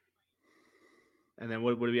that. And then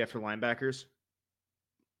what do we have for linebackers?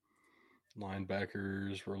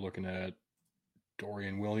 Linebackers, we're looking at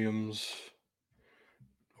Dorian Williams,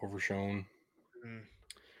 overshown.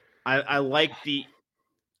 I like the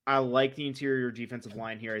interior defensive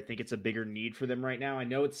line here. I think it's a bigger need for them right now. I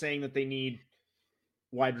know it's saying that they need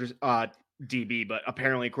wide DB, but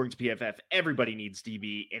apparently, according to PFF, everybody needs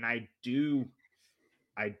DB, and I do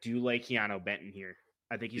like Keanu Benton here.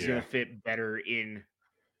 I think he's going to fit better in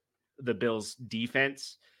the Bills'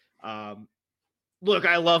 defense. Look,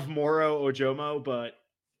 I love Moro Ojomo, but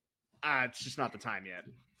it's just not the time yet.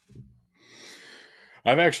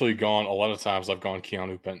 I've actually gone a lot of times. I've gone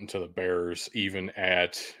Keanu Benton to the Bears, even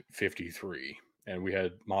at 53, and we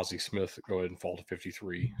had Mozzie Smith go ahead and fall to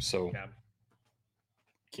 53. So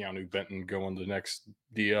Keanu Benton going the next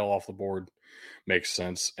DL off the board makes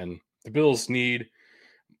sense, and the Bills need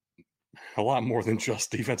a lot more than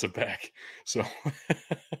just defensive back. So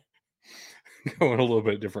going a little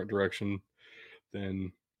bit different direction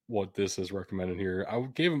than what this is recommended here. I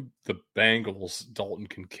gave him the Bengals Dalton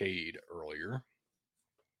Kincaid earlier.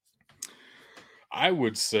 I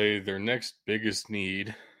would say their next biggest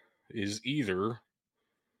need is either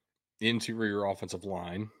interior offensive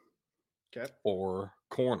line or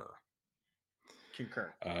corner.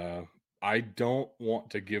 Concur. I don't want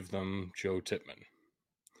to give them Joe Tippmann.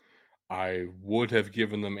 I would have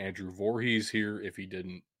given them Andrew Voorhees here if he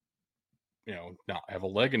didn't, not have a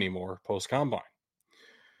leg anymore post-combine.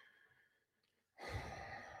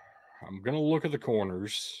 I'm going to look at the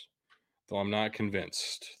corners, though I'm not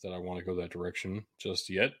convinced that I want to go that direction just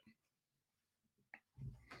yet.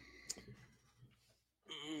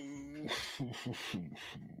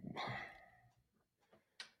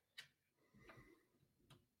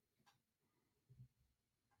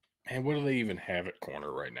 And what do they even have at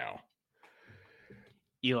corner right now?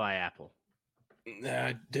 Eli Apple.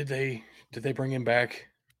 Did they bring him back?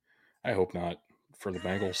 I hope not, for the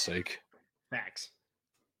Bengals' sake. Facts.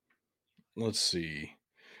 Let's see.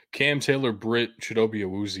 Cam Taylor-Britt, Chidobe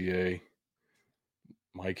Awuzie,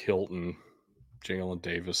 Mike Hilton, Jalen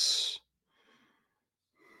Davis.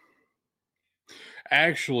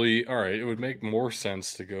 Actually, all right, it would make more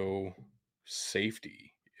sense to go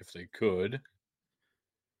safety if they could,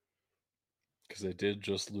 because they did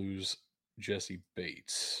just lose Jesse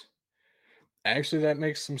Bates. Actually, that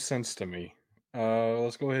makes some sense to me.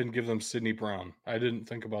 Let's go ahead and give them Sidney Brown. I didn't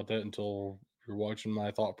think about that until you're watching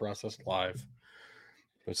my thought process live.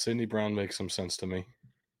 But Sidney Brown makes some sense to me.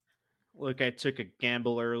 Look, I took a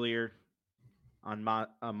gamble earlier on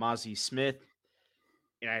Mozzie Smith,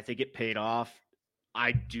 and I think it paid off.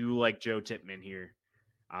 I do like Joe Tippmann here.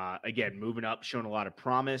 Again, moving up, showing a lot of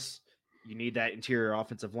promise. You need that interior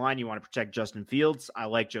offensive line. You want to protect Justin Fields. I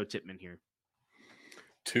like Joe Tippmann here.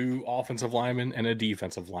 2 offensive linemen and a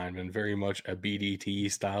defensive lineman. Very much a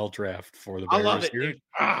BDT style draft for the Bears. I love it, here. dude.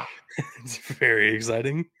 It's very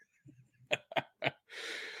exciting.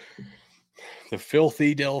 The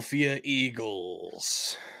filthy Philadelphia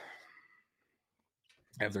Eagles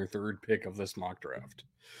have their 3rd pick of this mock draft.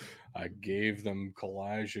 I gave them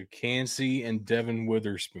Kalijah Cansey and Devin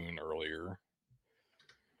Witherspoon earlier.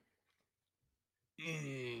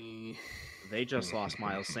 They just lost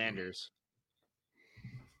Miles Sanders.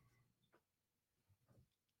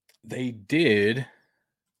 They did.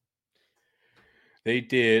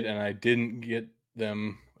 And I didn't get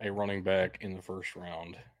them a running back in the 1st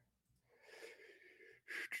round.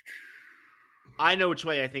 I know which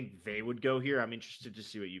way I think they would go here. I'm interested to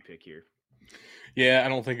see what you pick here. Yeah, I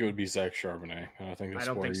don't think it would be Zach Charbonnet. I think that's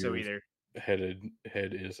where so either. Head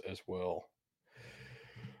is as well.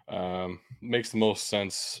 Makes the most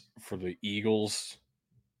sense for the Eagles,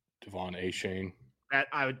 Devon Achane.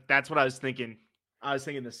 That's what I was thinking. I was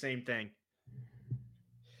thinking the same thing.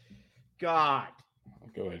 God. I'll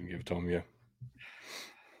go ahead and give it to him, yeah.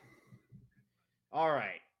 All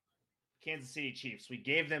right. Kansas City Chiefs. We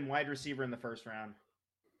gave them wide receiver in the 1st round.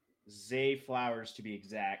 Zay Flowers, to be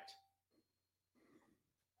exact.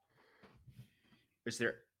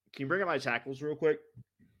 Can you bring up my tackles real quick?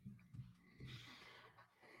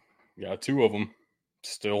 Yeah, 2 of them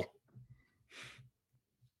still.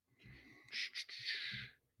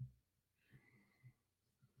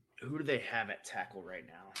 Who do they have at tackle right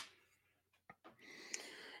now?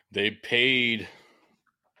 They paid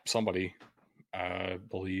somebody, I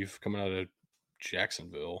believe, coming out of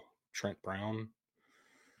Jacksonville, Trent Brown,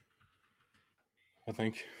 I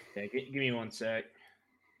think. Yeah, give me 1 sec.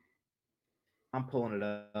 I'm pulling it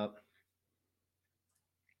up.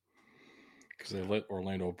 Because they let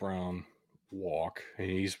Orlando Brown walk.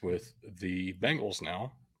 He's with the Bengals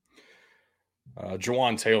now.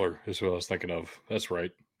 Jawan Taylor is who I was thinking of. That's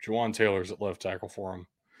right. Jawan Taylor's at left tackle for him.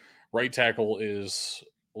 Right tackle is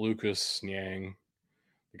Lucas Niang,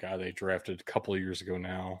 the guy they drafted a couple of years ago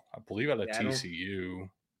now, I believe out of Yeah, TCU.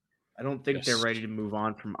 I don't think they're Yes. ready to move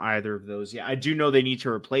on from either of those. Yeah, I do know they need to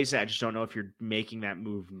replace it. I just don't know if you're making that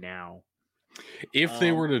move now. If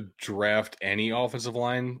they were to draft any offensive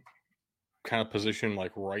line kind of position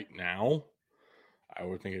like right now, I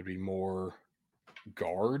would think it'd be more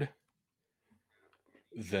guard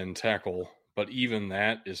than tackle. But even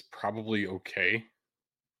that is probably okay.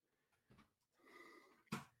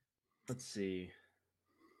 Let's see.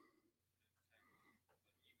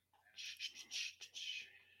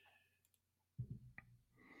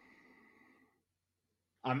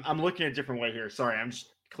 I'm looking a different way here. Sorry, I'm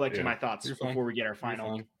just collecting Yeah, my thoughts you're fine. before we get our You're fine.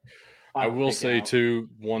 I final will pick say out. too,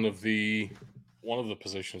 one of the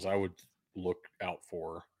positions I would look out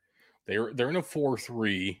for. They're in a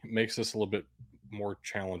 4-3, makes this a little bit more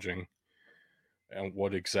challenging. And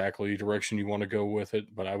what exactly direction you want to go with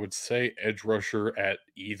it, but I would say edge rusher at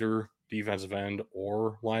either defensive end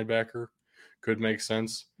or linebacker could make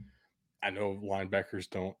sense. I know linebackers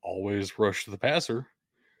don't always rush to the passer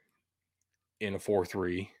in a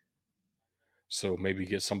 4-3, so maybe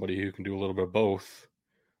get somebody who can do a little bit of both.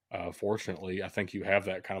 Fortunately, I think you have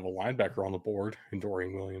that kind of a linebacker on the board in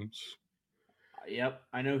Dorian Williams. Yep,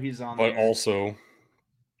 I know he's on But there. also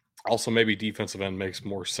maybe defensive end makes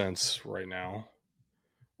more sense right now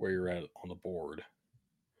where you're at on the board.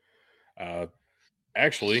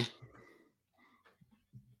 Actually,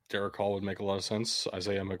 Derek Hall would make a lot of sense.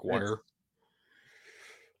 Isaiah McGuire.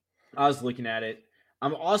 I was looking at it.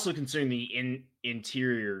 I'm also considering the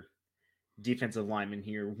interior defensive lineman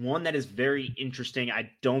here. One that is very interesting. I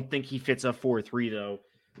don't think he fits a 4-3 though.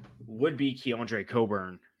 Would be Keandre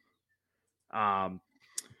Coburn. Yeah.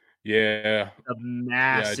 A Yeah, I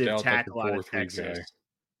massive doubt that's a tackle out of 4-3 Texas. guy.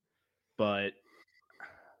 But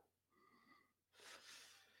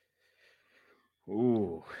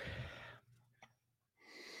ooh.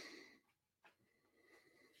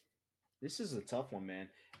 This is a tough one, man.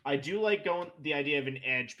 I do like going the idea of an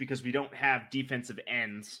edge because we don't have defensive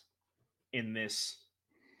ends in this.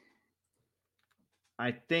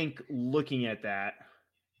 I think looking at that,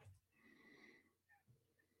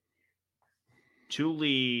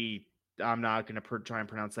 Tuli, I'm not going to try and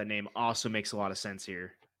pronounce that name, also makes a lot of sense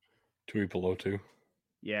here. Tuipulotu.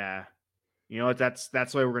 Yeah. You know what? That's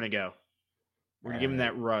the way we're going to go. We're going to give him Right.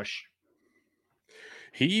 that rush.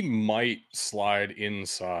 He might slide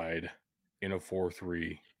inside in a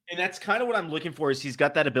 4-3. And that's kind of what I'm looking for is he's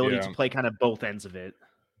got that ability Yeah. to play kind of both ends of it.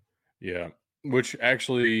 Yeah. Which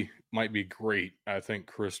actually might be great. I think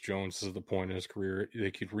Chris Jones is at the point in his career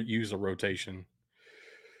they could use a rotation.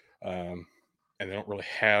 And they don't really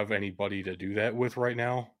have anybody to do that with right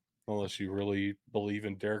now, unless you really believe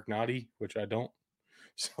in Derek Nottie, which I don't.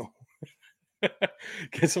 So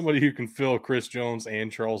get somebody who can fill Chris Jones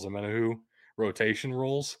and Charles Omenihu rotation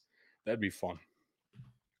roles. That'd be fun.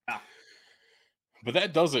 Yeah. But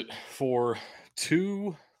that does it for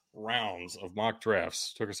 2 rounds of mock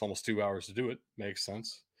drafts. Took us almost 2 hours to do it. Makes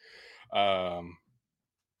sense. Man,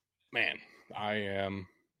 I am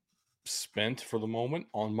spent for the moment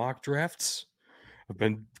on mock drafts. I've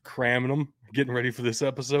been cramming them, getting ready for this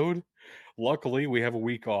episode. Luckily, we have a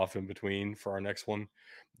week off in between for our next one.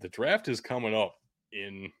 The draft is coming up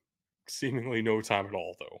in seemingly no time at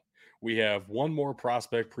all, though. We have one more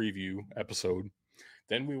prospect preview episode.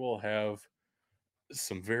 Then we will have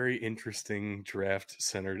some very interesting draft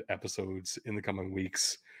centered episodes in the coming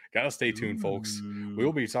weeks. Gotta stay tuned, folks. We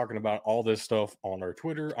will be talking about all this stuff on our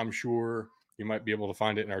Twitter. I'm sure you might be able to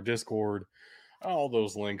find it in our Discord. All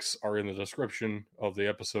those links are in the description of the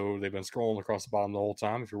episode. They've been scrolling across the bottom the whole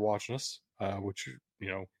time if you're watching us, which,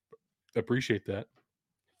 appreciate that.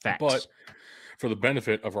 Facts. But for the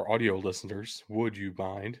benefit of our audio listeners, would you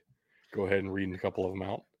mind go ahead and reading a couple of them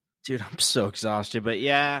out? Dude, I'm so exhausted, but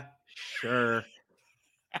yeah, sure.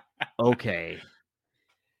 Okay.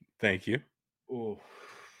 Thank you. Ooh,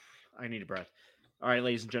 I need a breath. All right,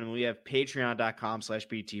 ladies and gentlemen, we have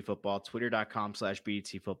patreon.com/BDTfootball,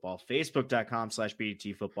 twitter.com/BDTfootball,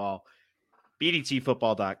 facebook.com/BDTfootball,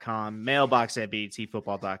 BDTfootball.com, mailbox at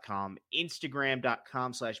BDTfootball.com,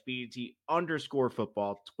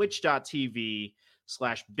 Instagram.com/BDT_football,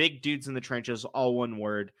 Twitch.tv/Big Dudes in the Trenches, all one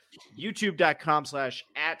word,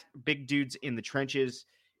 YouTube.com/@Big Dudes in the Trenches,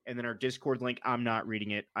 and then our Discord link. I'm not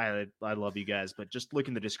reading it. I love you guys, but just look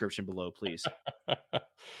in the description below, please.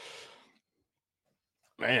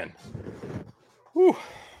 Man. Whew.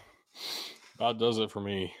 About does it for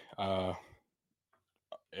me.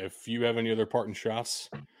 If you have any other parting shots,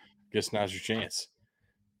 guess now's your chance.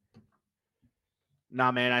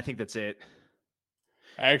 Nah, man, I think that's it.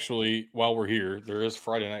 Actually, while we're here, there is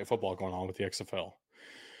Friday night football going on with the XFL,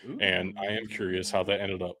 and I am curious how that Ooh.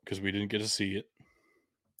 ended up because we didn't get to see it.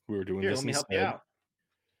 We were doing Here, this let me help you instead. out.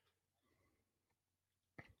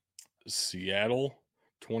 Seattle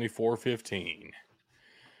 24-15.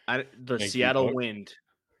 The Thank you, Seattle Buck. Wind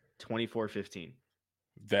 24-15.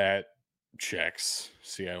 That checks.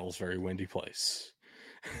 Seattle's a very windy place.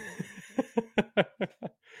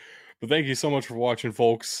 But thank you so much for watching,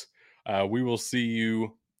 folks. We will see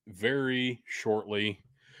you very shortly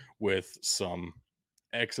with some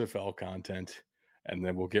XFL content, and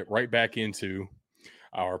then we'll get right back into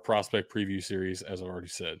our prospect preview series, as I already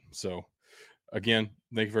said. So, again,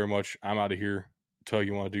 thank you very much. I'm out of here. Tell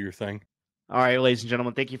you want to do your thing. All right, ladies and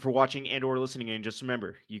gentlemen, thank you for watching and or listening. And just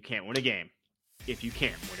remember, you can't win a game if you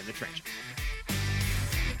can't win in the trenches.